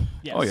times.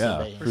 Yes. Oh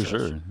yeah, for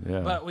sure.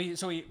 Yeah. But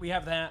we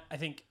have that. I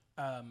think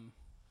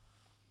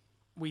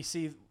we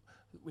see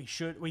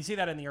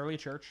that in the early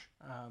church.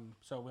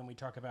 So when we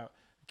talk about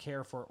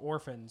care for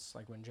orphans,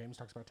 like when James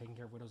talks about taking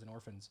care of widows and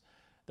orphans,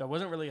 that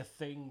wasn't really a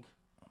thing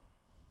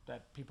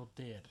that people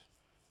did.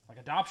 Like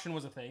adoption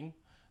was a thing,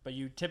 but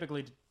you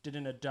typically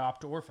didn't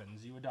adopt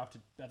orphans. You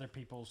adopted other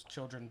people's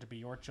children to be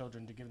your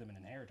children to give them an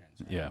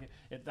inheritance. Right?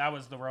 Yeah. That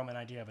was the Roman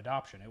idea of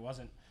adoption. It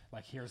wasn't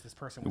like, here's this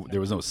person with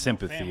there was no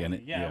sympathy in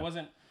it. Yeah, it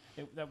wasn't.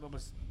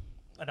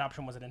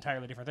 Adoption was an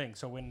entirely different thing.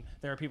 So when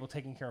there are people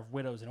taking care of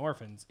widows and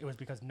orphans, it was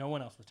because no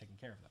one else was taking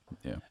care of them.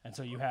 Yeah. And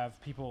so you have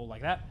people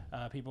like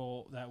that,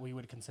 people that we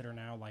would consider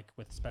now like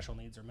with special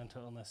needs or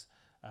mental illness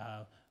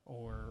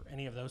or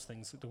any of those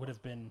things that would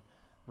have been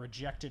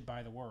rejected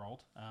by the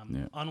world.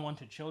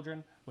 Unwanted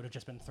children would have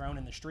just been thrown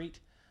in the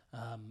street.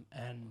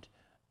 And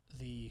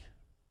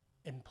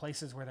in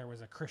places where there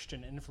was a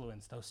Christian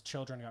influence, those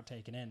children got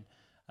taken in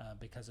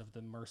because of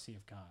the mercy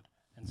of God.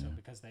 And so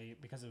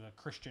because of a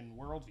Christian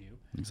worldview,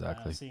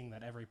 exactly, seeing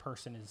that every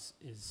person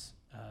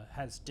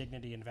has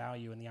dignity and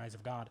value in the eyes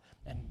of God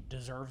and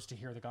deserves to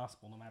hear the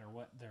gospel no matter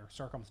what their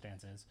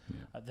circumstance is,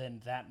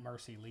 then that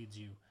mercy leads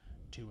you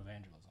to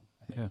evangelism,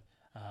 I think.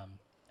 Yeah.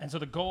 And so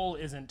the goal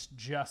isn't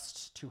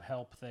just to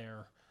help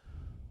their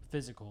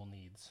physical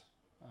needs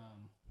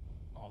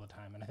all the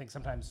time. And I think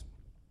sometimes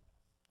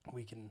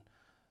we can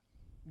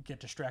get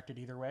distracted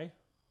either way.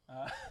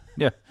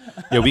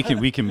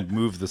 We can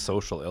move the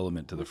social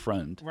element to the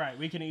front. Right.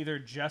 We can either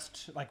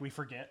just we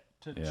forget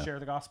to share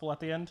the gospel at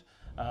the end.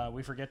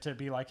 We forget to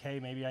be like, hey,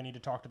 maybe I need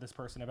to talk to this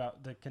person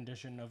about the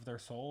condition of their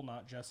soul,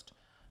 not just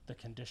the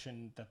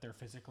condition that they're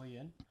physically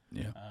in.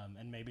 Yeah.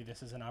 And maybe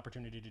this is an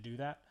opportunity to do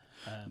that.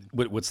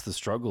 What's the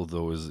struggle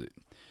though is,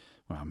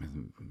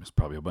 there's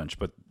probably a bunch,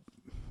 but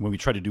when we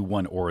try to do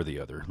one or the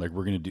other, like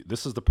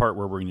this is the part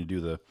where we're going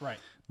to do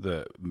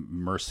the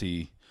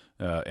mercy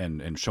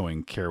and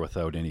showing care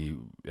without any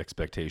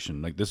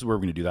expectation. Like this is where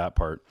we're going to do that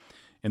part.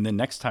 And then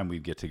next time we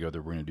get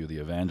together, we're going to do the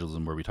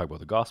evangelism where we talk about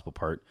the gospel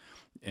part.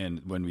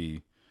 And when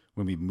we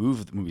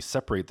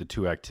separate the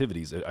two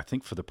activities, I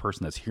think for the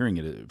person that's hearing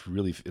it,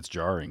 it's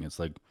jarring. It's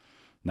like,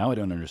 now I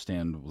don't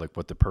understand like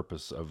what the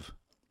purpose of,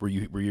 were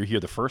you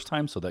here the first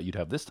time so that you'd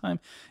have this time?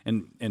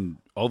 And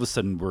all of a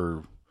sudden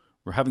we're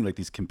having like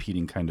these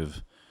competing kind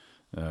of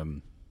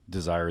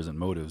desires and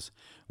motives,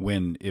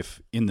 when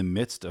if in the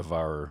midst of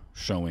our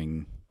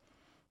showing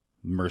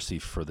mercy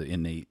for the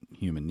innate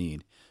human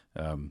need,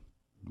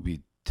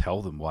 we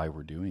tell them why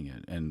we're doing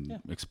it and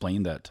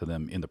explain that to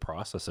them in the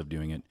process of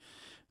doing it,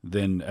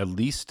 then at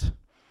least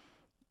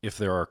if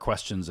there are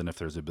questions and if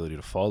there's ability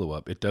to follow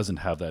up, it doesn't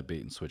have that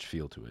bait and switch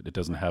feel to it. It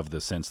doesn't have the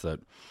sense that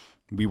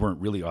we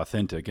weren't really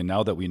authentic. And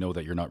now that we know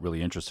that you're not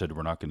really interested,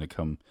 we're not going to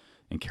come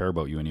and care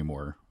about you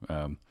anymore.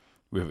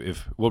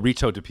 If we'll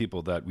reach out to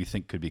people that we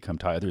think could become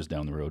tithers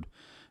down the road,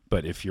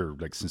 but if you're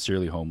like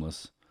sincerely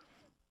homeless,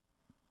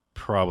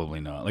 probably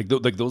not. Like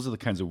those are the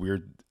kinds of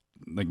weird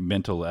like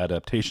mental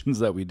adaptations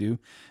that we do.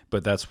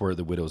 But that's where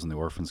the widows and the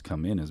orphans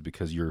come in, is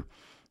because you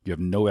have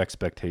no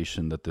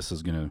expectation that this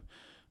is going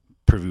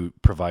to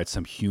provide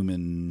some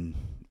human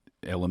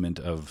element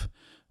of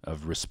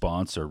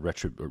response or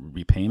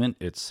repayment.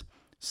 It's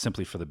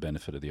simply for the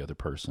benefit of the other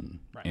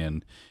person, right.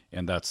 And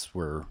that's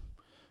where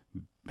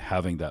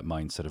having that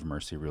mindset of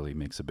mercy really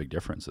makes a big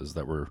difference. Is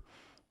that we're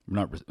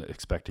not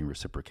expecting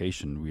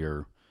reciprocation. We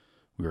are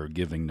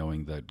giving,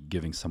 knowing that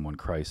giving someone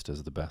Christ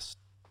is the best.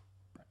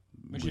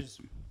 Which is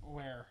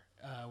where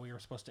we were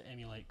supposed to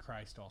emulate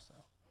Christ also.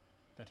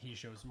 That he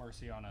shows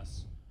mercy on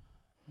us,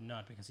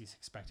 not because he's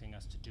expecting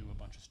us to do a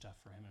bunch of stuff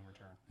for him in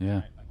return. Yeah.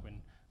 Right?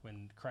 Like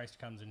when Christ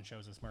comes and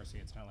shows us mercy,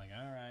 it's not like,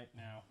 all right,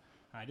 now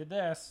I did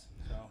this,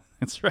 so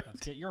that's right.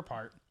 Let's get your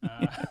part.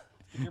 Get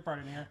your part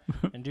in here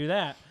and do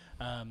that.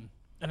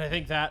 And I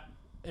think that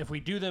if we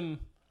do them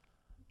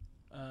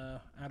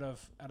out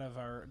of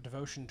our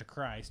devotion to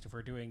Christ, if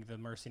we're doing the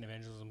mercy and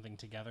evangelism thing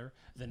together,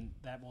 then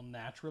that will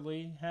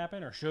naturally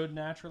happen, or should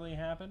naturally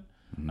happen.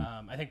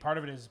 Mm-hmm. I think part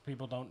of it is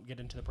people don't get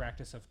into the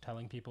practice of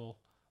telling people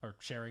or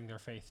sharing their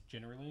faith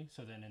generally.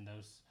 So then in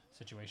those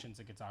situations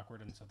it gets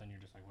awkward, and so then you're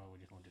just like, well, we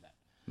just won't do that.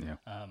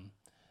 Yeah.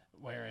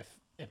 Where if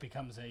it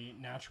becomes a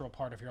natural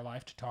part of your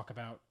life to talk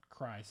about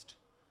Christ,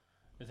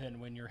 then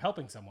when you're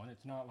helping someone,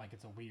 it's not like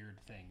it's a weird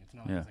thing. It's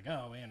not like it's like,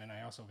 oh man, and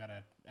I also got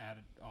to add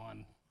it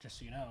on just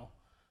so you know,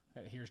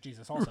 here's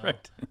Jesus also.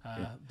 Right.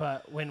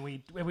 But when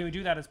we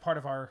do that as part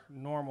of our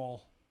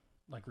normal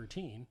like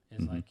routine,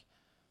 is like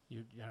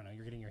I don't know,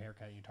 you're getting your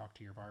haircut, you talk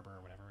to your barber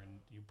or whatever, and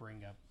you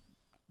bring up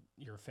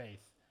your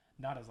faith,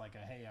 not as like a,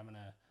 hey, I'm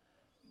gonna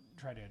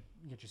try to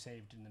get you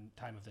saved in the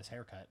time of this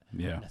haircut,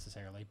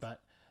 necessarily,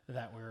 but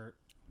that we're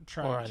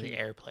trying or on the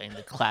airplane,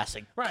 the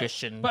classic right.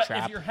 Christian but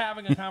trap. If you're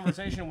having a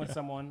conversation with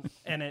someone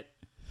and it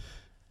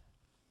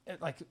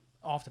like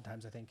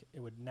oftentimes I think it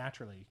would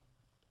naturally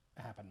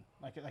happen,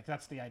 like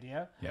that's the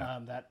idea,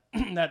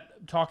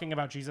 that talking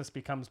about Jesus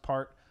becomes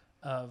part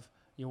of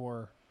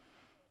your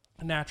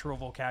natural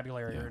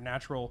vocabulary or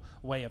natural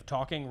way of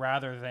talking,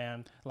 rather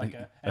than like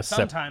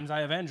sometimes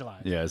I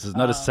evangelize. Yeah, this is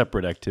not a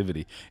separate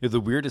activity.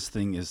 The weirdest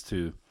thing is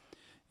to,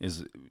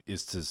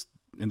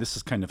 and this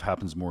is kind of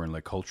happens more in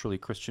like culturally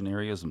Christian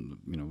areas, and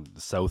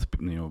the South,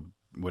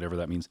 whatever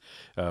that means,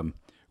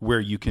 where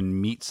you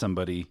can meet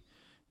somebody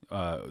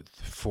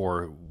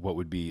for what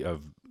would be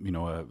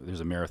there's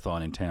a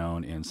marathon in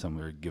town and some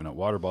are giving out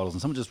water bottles,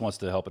 and someone just wants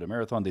to help at a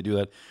marathon. They do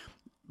that,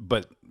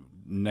 but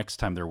next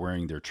time they're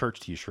wearing their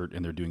church T-shirt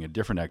and they're doing a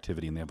different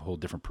activity and they have a whole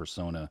different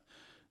persona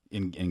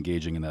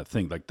engaging in that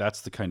thing. Like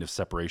that's the kind of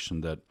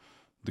separation that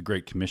the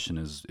Great Commission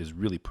is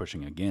really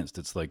pushing against.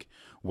 It's like,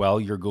 while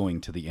you're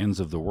going to the ends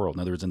of the world,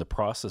 in other words, in the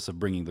process of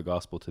bringing the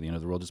gospel to the end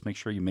of the world, just make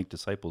sure you make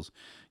disciples,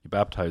 you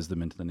baptize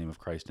them into the name of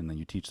Christ, and then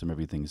you teach them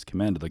everything He's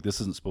commanded. Like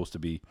this isn't supposed to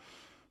be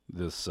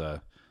this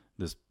the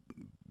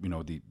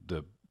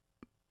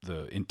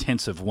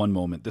intensive one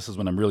moment. This is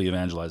when I'm really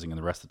evangelizing, and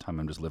the rest of the time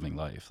I'm just living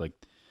life. Like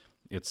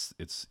it's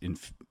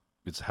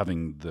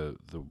having the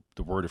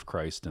word of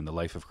Christ and the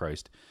life of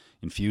Christ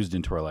infused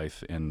into our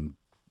life, and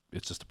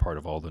it's just a part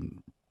of all the,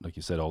 like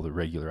you said, all the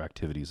regular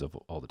activities of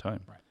all the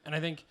time. Right. And I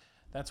think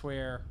that's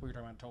where we were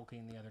talking about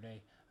Tolkien the other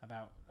day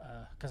about,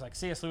 because like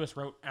C.S. Lewis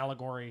wrote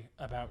allegory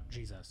about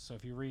Jesus. So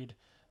if you read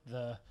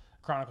the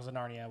Chronicles of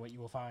Narnia, what you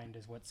will find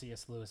is what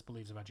C.S. Lewis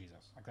believes about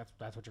Jesus. Like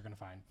that's what you're going to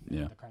find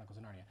in the Chronicles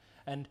of Narnia.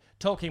 And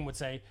Tolkien would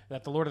say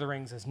that the Lord of the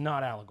Rings is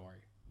not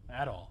allegory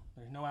at all.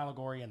 There's no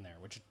allegory in there,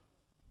 which,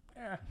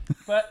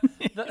 but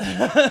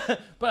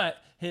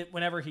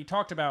whenever he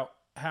talked about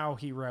how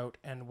he wrote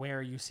and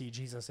where you see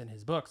Jesus in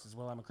his books, is,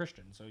 well, I'm a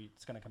Christian, so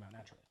it's going to come out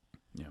naturally.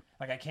 Yeah.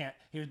 Like I can't.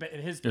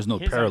 There's no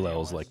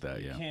parallels like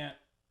that. You can't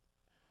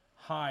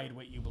hide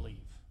what you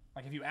believe.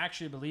 Like if you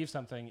actually believe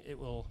something, it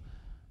will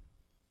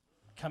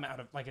come out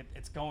of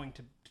it's going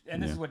to.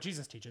 And this is what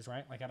Jesus teaches,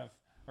 right? Like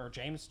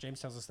James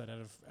tells us that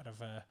out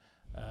of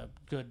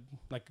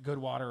good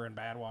water and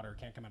bad water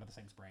can't come out of the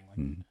same spring.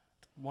 Like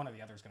one or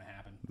the other is going to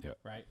happen. Yeah.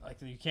 Right.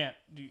 Like you can't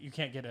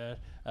get a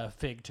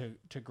fig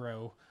to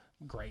grow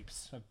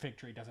grapes. A fig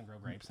tree doesn't grow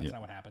grapes. That's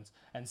not what happens.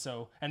 And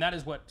that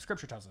is what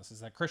Scripture tells us, is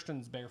that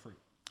Christians bear fruit.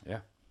 Yeah.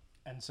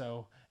 And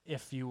so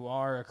if you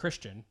are a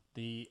Christian,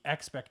 the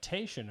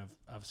expectation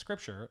of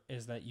Scripture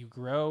is that you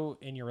grow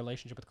in your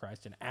relationship with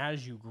Christ. And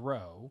as you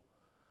grow,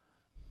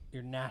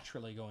 you're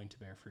naturally going to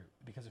bear fruit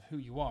because of who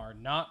you are,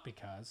 not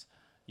because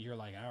you're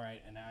like, all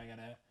right, and now I got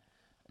to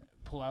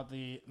pull out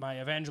my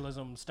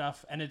evangelism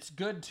stuff. And it's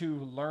good to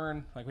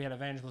learn. Like, we had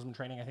evangelism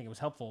training. I think it was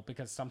helpful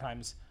because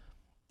sometimes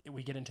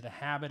we get into the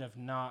habit of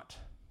not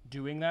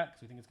doing that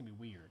because we think it's going to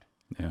be weird.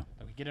 Yeah.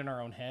 Like, we get in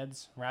our own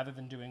heads rather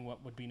than doing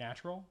what would be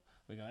natural.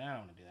 We go, I don't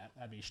want to do that.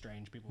 That'd be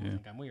strange. People would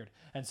think I'm weird.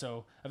 And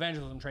so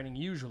evangelism training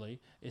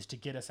usually is to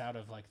get us out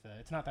of like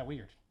it's not that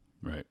weird.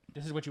 Right.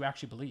 This is what you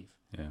actually believe.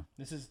 Yeah.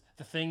 This is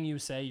the thing you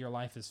say your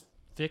life is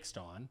fixed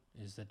on,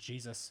 is that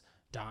Jesus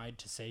died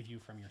to save you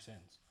from your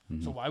sins.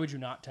 Mm-hmm. So why would you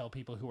not tell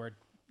people who are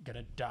going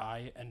to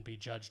die and be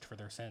judged for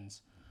their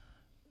sins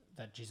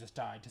that Jesus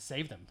died to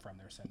save them from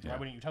their sins? Yeah. Why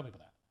wouldn't you tell people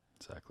that?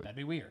 Exactly. That'd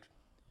be weird.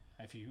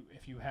 If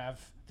you have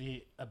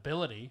the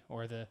ability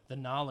or the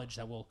knowledge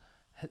that will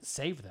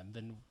save them,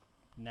 then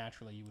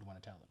naturally you would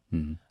want to tell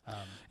them.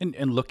 Mm-hmm.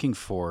 And looking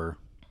for,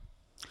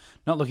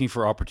 not looking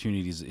for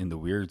opportunities in the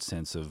weird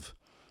sense of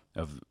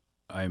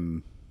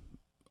I'm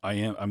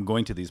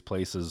going to these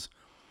places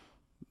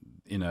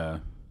in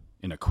a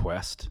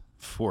quest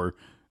for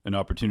an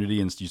opportunity,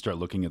 and you start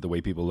looking at the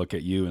way people look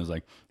at you, and it's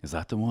like, is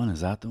that the one?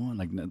 Is that the one?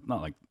 Like,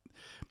 not like.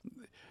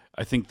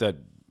 I think that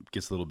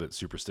gets a little bit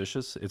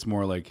superstitious. It's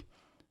more like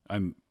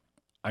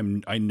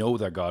I know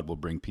that God will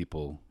bring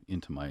people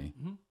into my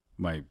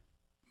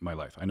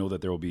life. I know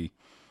that there will be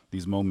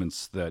these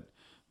moments that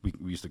we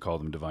used to call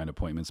them divine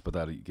appointments, but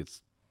that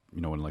gets,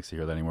 no one likes to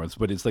hear that anymore.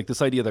 But it's like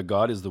this idea that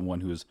God is the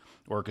one who is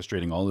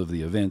orchestrating all of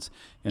the events.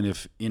 And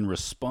if in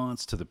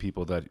response to the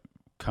people that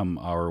come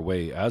our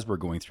way as we're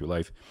going through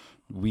life,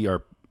 we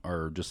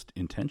are just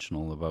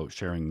intentional about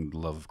sharing the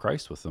love of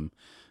Christ with them,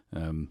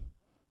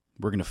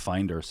 we're going to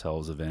find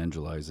ourselves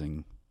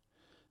evangelizing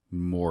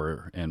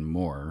more and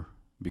more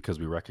because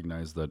we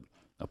recognize that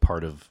a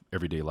part of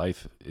everyday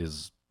life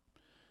is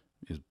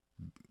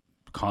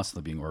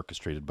constantly being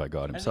orchestrated by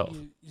God himself. I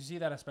think you see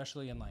that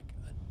especially in like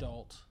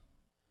adult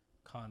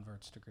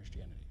converts to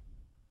Christianity.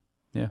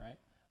 Yeah. Right?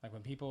 Like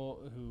when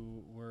people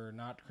who were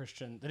not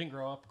Christian, they didn't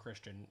grow up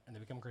Christian and they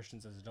become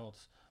Christians as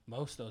adults,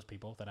 most of those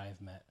people that I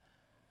have met,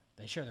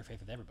 they share their faith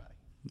with everybody.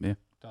 Yeah.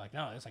 They're like,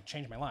 no, it's like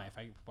changed my life.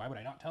 Why would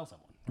I not tell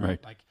someone?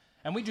 Right. Like,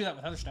 and we do that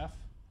with other stuff.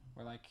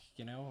 We're like,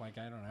 like,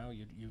 I don't know,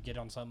 you get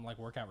on some like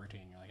workout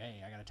routine. You're like,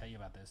 hey, I got to tell you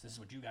about this. This is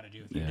what you got to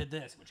do. If you did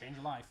this, it would change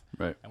your life.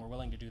 Right. And we're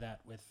willing to do that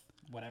with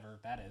whatever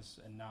that is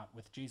and not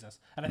with Jesus.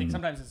 And I think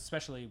sometimes it's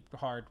especially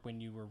hard when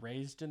you were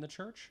raised in the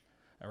church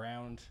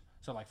around.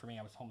 So like for me,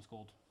 I was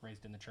homeschooled,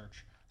 raised in the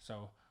church.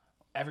 So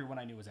everyone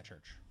I knew was at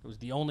church. It was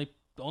the only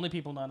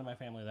people not in my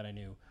family that I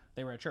knew,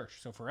 they were at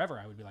church. So forever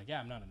I would be like, yeah,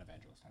 I'm not an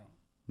evangelist. I don't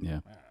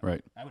know.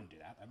 Right. I wouldn't do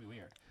that. That'd be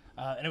weird.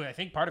 Anyway, I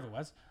think part of it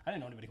was I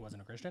didn't know anybody who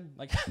wasn't a Christian.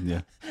 Like,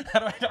 Yeah. how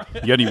do I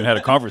You hadn't even had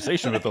a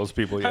conversation with those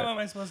people yet. How am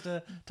I supposed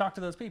to talk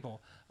to those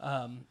people?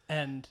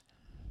 And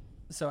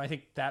so I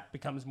think that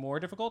becomes more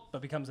difficult,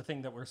 but becomes a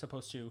thing that we're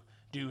supposed to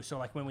do. So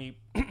like when we,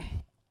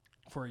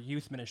 for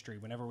youth ministry,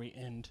 whenever we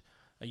end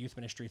a youth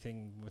ministry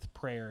thing with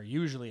prayer,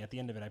 usually at the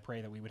end of it, I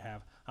pray that we would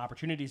have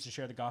opportunities to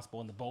share the gospel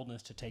and the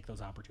boldness to take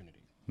those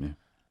opportunities. Yeah.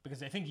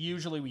 Because I think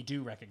usually we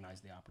do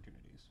recognize the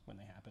opportunities when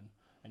they happen.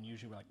 And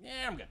usually we're like,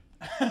 yeah, I'm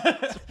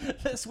good.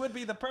 This would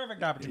be the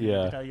perfect opportunity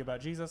to tell you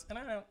about Jesus, and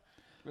I don't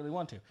really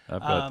want to.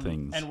 I've got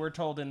things. And we're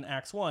told in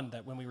Acts 1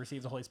 that when we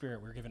receive the Holy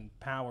Spirit, we're given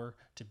power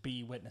to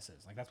be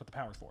witnesses. Like, that's what the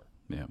power's for.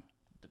 Yeah.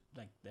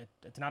 Like,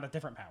 it's not a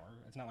different power.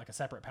 It's not like a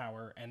separate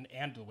power and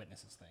the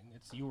witnesses thing.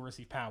 It's you will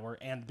receive power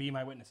and be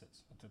my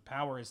witnesses. The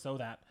power is so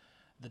that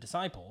the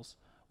disciples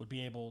would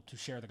be able to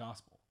share the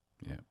gospel.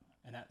 Yeah.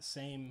 And that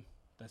same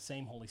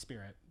Holy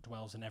Spirit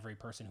dwells in every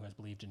person who has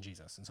believed in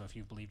Jesus. And so if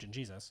you've believed in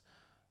Jesus,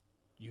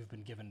 you've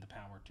been given the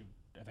power to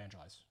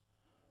evangelize,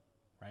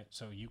 right?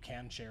 So you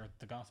can share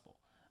the gospel.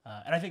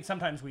 And I think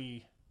sometimes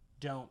we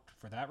don't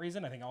for that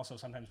reason. I think also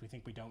sometimes we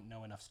think we don't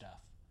know enough stuff,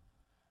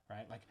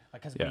 right? Like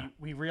because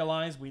we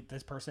realize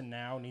this person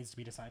now needs to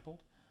be discipled.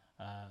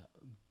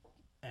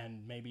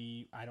 And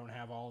maybe I don't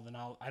have all the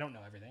knowledge. I don't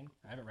know everything.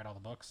 I haven't read all the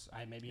books.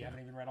 I maybe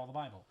haven't even read all the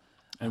Bible.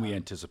 And we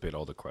anticipate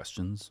all the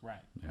questions. Right.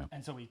 Yeah.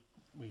 And so we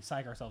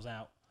psych ourselves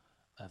out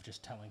of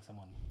just telling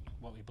someone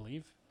what we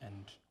believe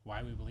and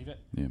why we believe it.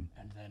 Yeah.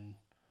 And then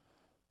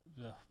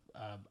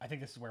I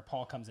think this is where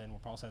Paul comes in, where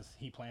Paul says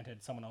he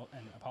planted, someone else,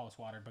 and Apollos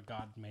watered, but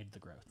God made the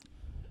growth.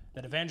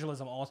 That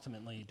evangelism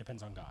ultimately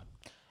depends on God.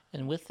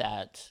 And with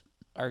that,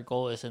 our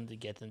goal isn't to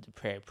get them to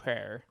pray a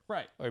prayer.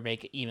 Right. Or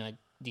make even a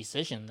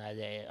decision that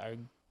day. Our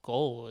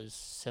goal is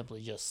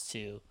simply just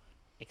to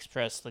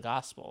express the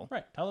gospel.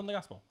 Right. Tell them the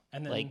gospel.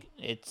 And then, like,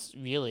 it's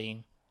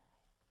really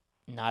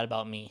not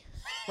about me.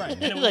 right.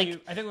 And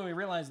Like, I think when we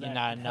realize that, You're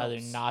not it another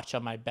helps. notch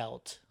on my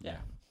belt. Yeah.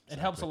 It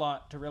helps a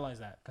lot to realize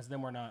that, because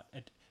then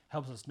it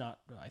helps us not,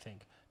 I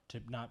think, to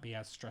not be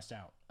as stressed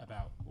out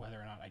about whether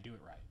or not I do it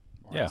right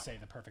or I say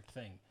the perfect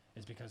thing.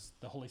 is because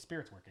the Holy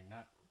Spirit's working,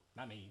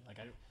 not me. Like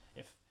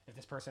if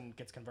this person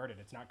gets converted,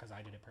 it's not because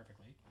I did it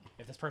perfectly.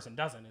 If this person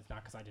doesn't, it's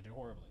not because I did it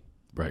horribly.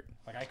 Right.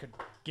 Like I could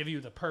give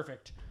you the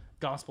perfect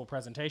gospel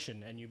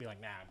presentation, and you'd be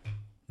like, nah.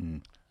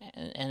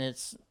 And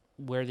it's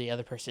where the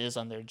other person is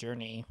on their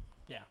journey.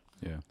 Yeah.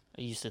 Yeah.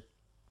 I used to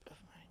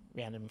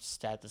random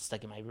stat that's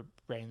stuck in my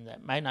brain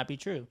that might not be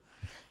true.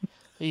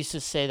 I used to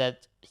say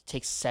that it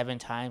takes 7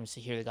 times to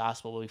hear the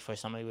gospel before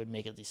somebody would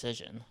make a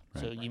decision.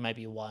 So you might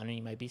be 1, or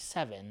you might be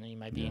 7, and you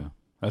might be. Yeah.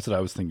 That's what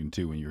I was thinking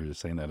too when you were just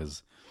saying that.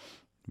 Is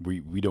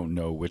we don't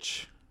know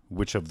which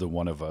of the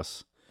one of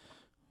us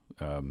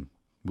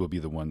will be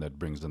the one that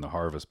brings in the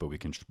harvest, but we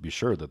can be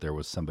sure that there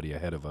was somebody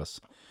ahead of us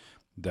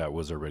that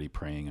was already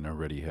praying and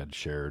already had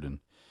shared,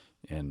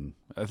 and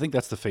I think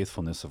that's the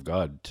faithfulness of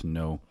God, to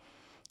know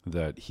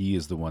that he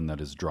is the one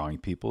that is drawing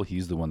people.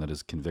 He's the one that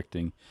is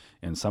convicting.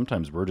 And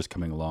sometimes we're just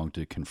coming along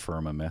to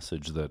confirm a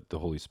message that the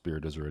Holy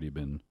Spirit has already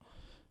been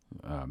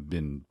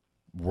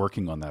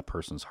working on that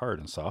person's heart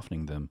and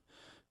softening them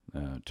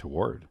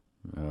toward.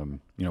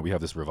 We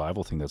have this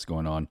revival thing that's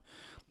going on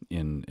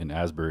in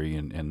Asbury,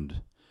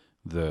 and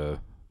there's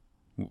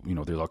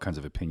all kinds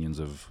of opinions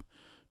of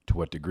to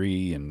what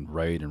degree and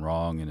right and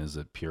wrong, and is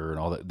it pure and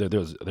all that.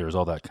 There's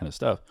all that kind of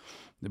stuff.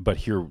 But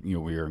here,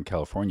 we are in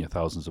California,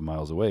 thousands of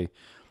miles away.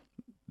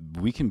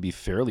 We can be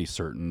fairly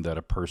certain that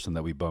a person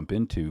that we bump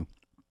into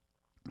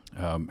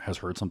has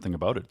heard something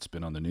about it. It's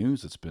been on the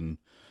news. It's been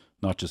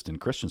not just in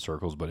Christian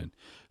circles, but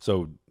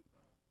so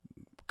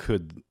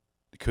could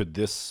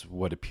this,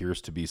 what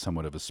appears to be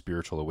somewhat of a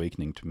spiritual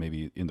awakening, to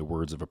maybe, in the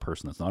words of a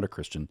person that's not a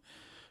Christian,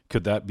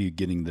 could that be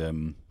getting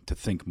them to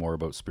think more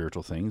about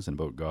spiritual things and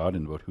about God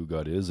and about who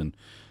God is? And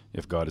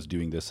if God is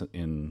doing this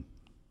in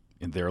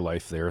their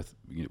life,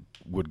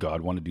 would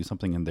God want to do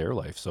something in their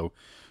life? So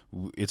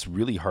it's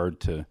really hard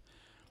to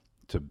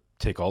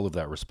take all of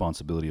that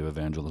responsibility of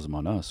evangelism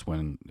on us,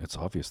 when it's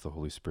obvious the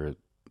Holy Spirit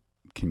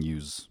can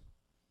use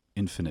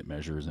infinite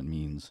measures and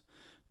means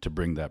to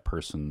bring that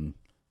person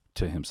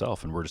to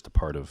himself, and we're just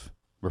part of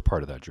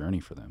that journey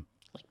for them.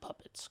 Like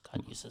puppets.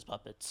 God uses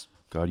puppets.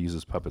 God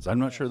uses puppets. I'm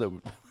not sure that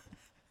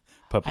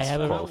puppets I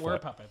have qualify. We're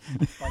puppets.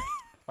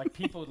 like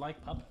people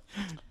like puppets.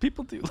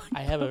 People do.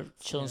 I have a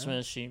children's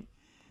ministry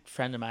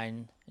friend of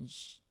mine, and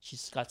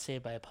she's got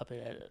saved by a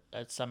puppet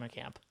at summer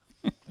camp.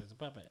 There's a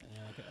puppet. And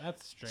you're like,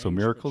 that's strange. So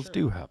miracles but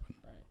do sure. happen.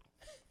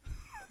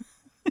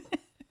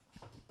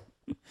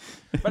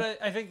 Right. But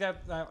I think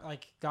that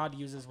like God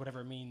uses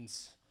whatever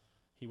means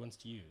he wants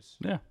to use.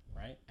 Yeah.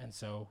 Right. And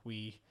so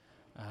we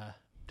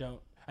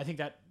don't. I think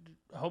that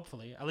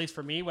hopefully, at least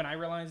for me, when I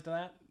realized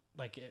that,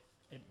 like it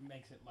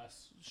makes it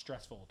less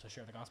stressful to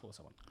share the gospel with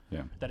someone.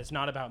 Yeah. That it's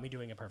not about me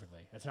doing it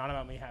perfectly. It's not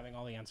about me having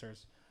all the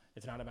answers.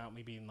 It's not about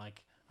me being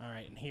like, all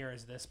right, and here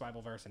is this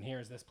Bible verse, and here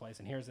is this place,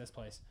 and here's this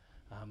place.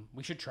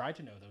 We should try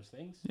to know those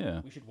things.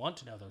 Yeah. We should want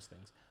to know those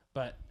things.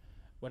 But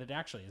what it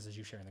actually is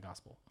you sharing the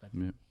gospel.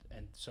 And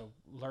so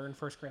learn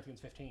 1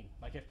 Corinthians 15.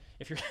 Like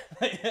if you're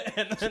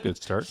That's a good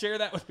start. Share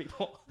that with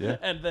people. Yeah.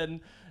 And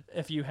then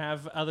if you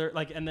have other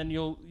and then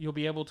you'll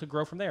be able to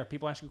grow from there. If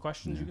people ask you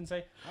questions, you can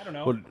say, I don't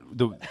know. Well,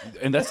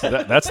 and that's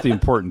the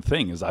important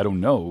thing, is I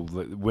don't know.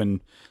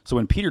 When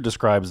Peter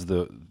describes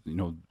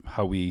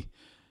how we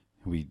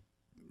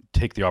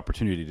take the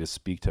opportunity to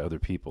speak to other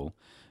people,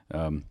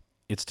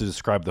 it's to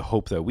describe the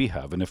hope that we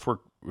have. And if we're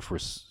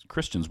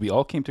Christians, we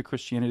all came to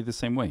Christianity the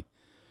same way.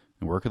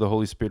 The work of the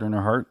Holy Spirit in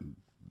our heart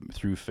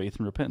through faith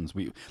and repentance.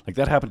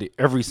 That happened to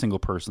every single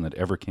person that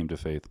ever came to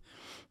faith.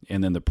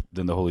 And then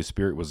the Holy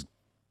Spirit was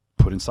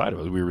put inside of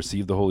us. We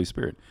received the Holy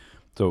Spirit.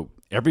 So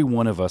every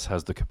one of us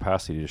has the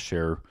capacity to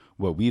share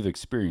what we've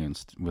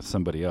experienced with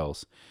somebody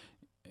else.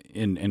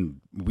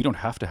 And we don't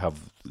have to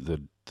have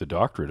the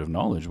doctorate of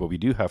knowledge. What we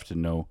do have to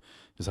know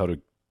is how to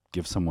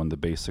give someone the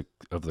basic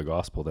of the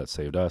gospel that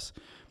saved us.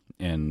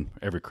 And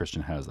every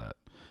Christian has that.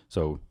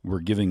 So we're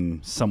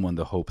giving someone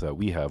the hope that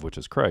we have, which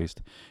is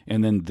Christ.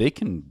 And then they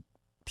can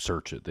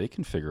search it. They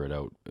can figure it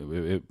out.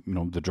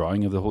 The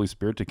drawing of the Holy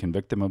Spirit to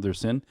convict them of their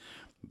sin,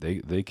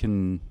 they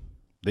can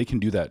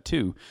do that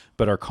too.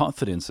 But our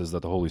confidence is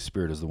that the Holy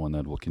Spirit is the one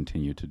that will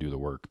continue to do the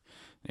work,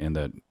 and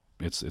that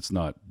it's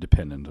not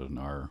dependent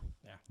on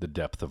the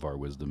depth of our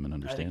wisdom and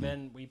understanding. I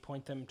think then we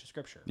point them to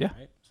Scripture. Yeah.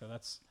 Right? So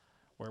that's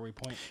where we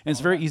point. And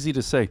it's very easy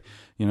to say,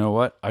 you know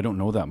what? I don't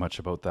know that much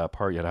about that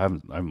part yet. I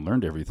haven't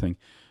learned everything.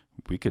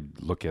 We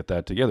could look at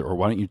that together, or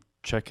why don't you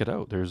check it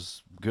out?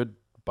 There's good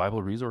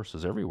Bible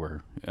resources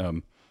everywhere.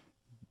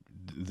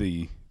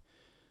 The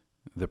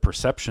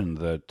perception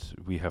that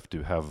we have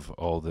to have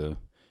all the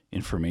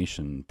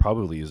information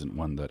probably isn't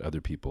one that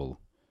other people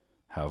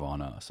have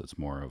on us. It's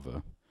more of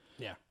a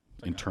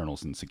internal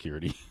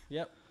insecurity.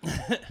 Yep.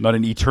 Not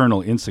an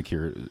eternal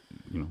insecurity.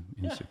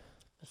 That's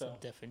So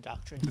a different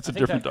doctrine. It's I a think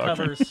different that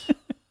doctrine. covers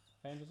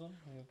evangelism.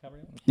 We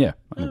covered it. Yeah.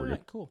 I think All we're right,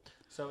 good. cool.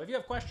 So if you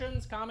have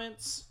questions,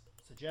 comments,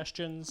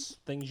 suggestions,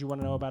 things you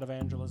want to know about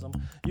evangelism,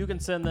 you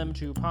can send them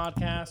to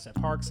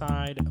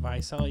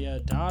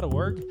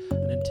podcast@parksidevisalia.org.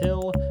 And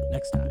until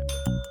next time.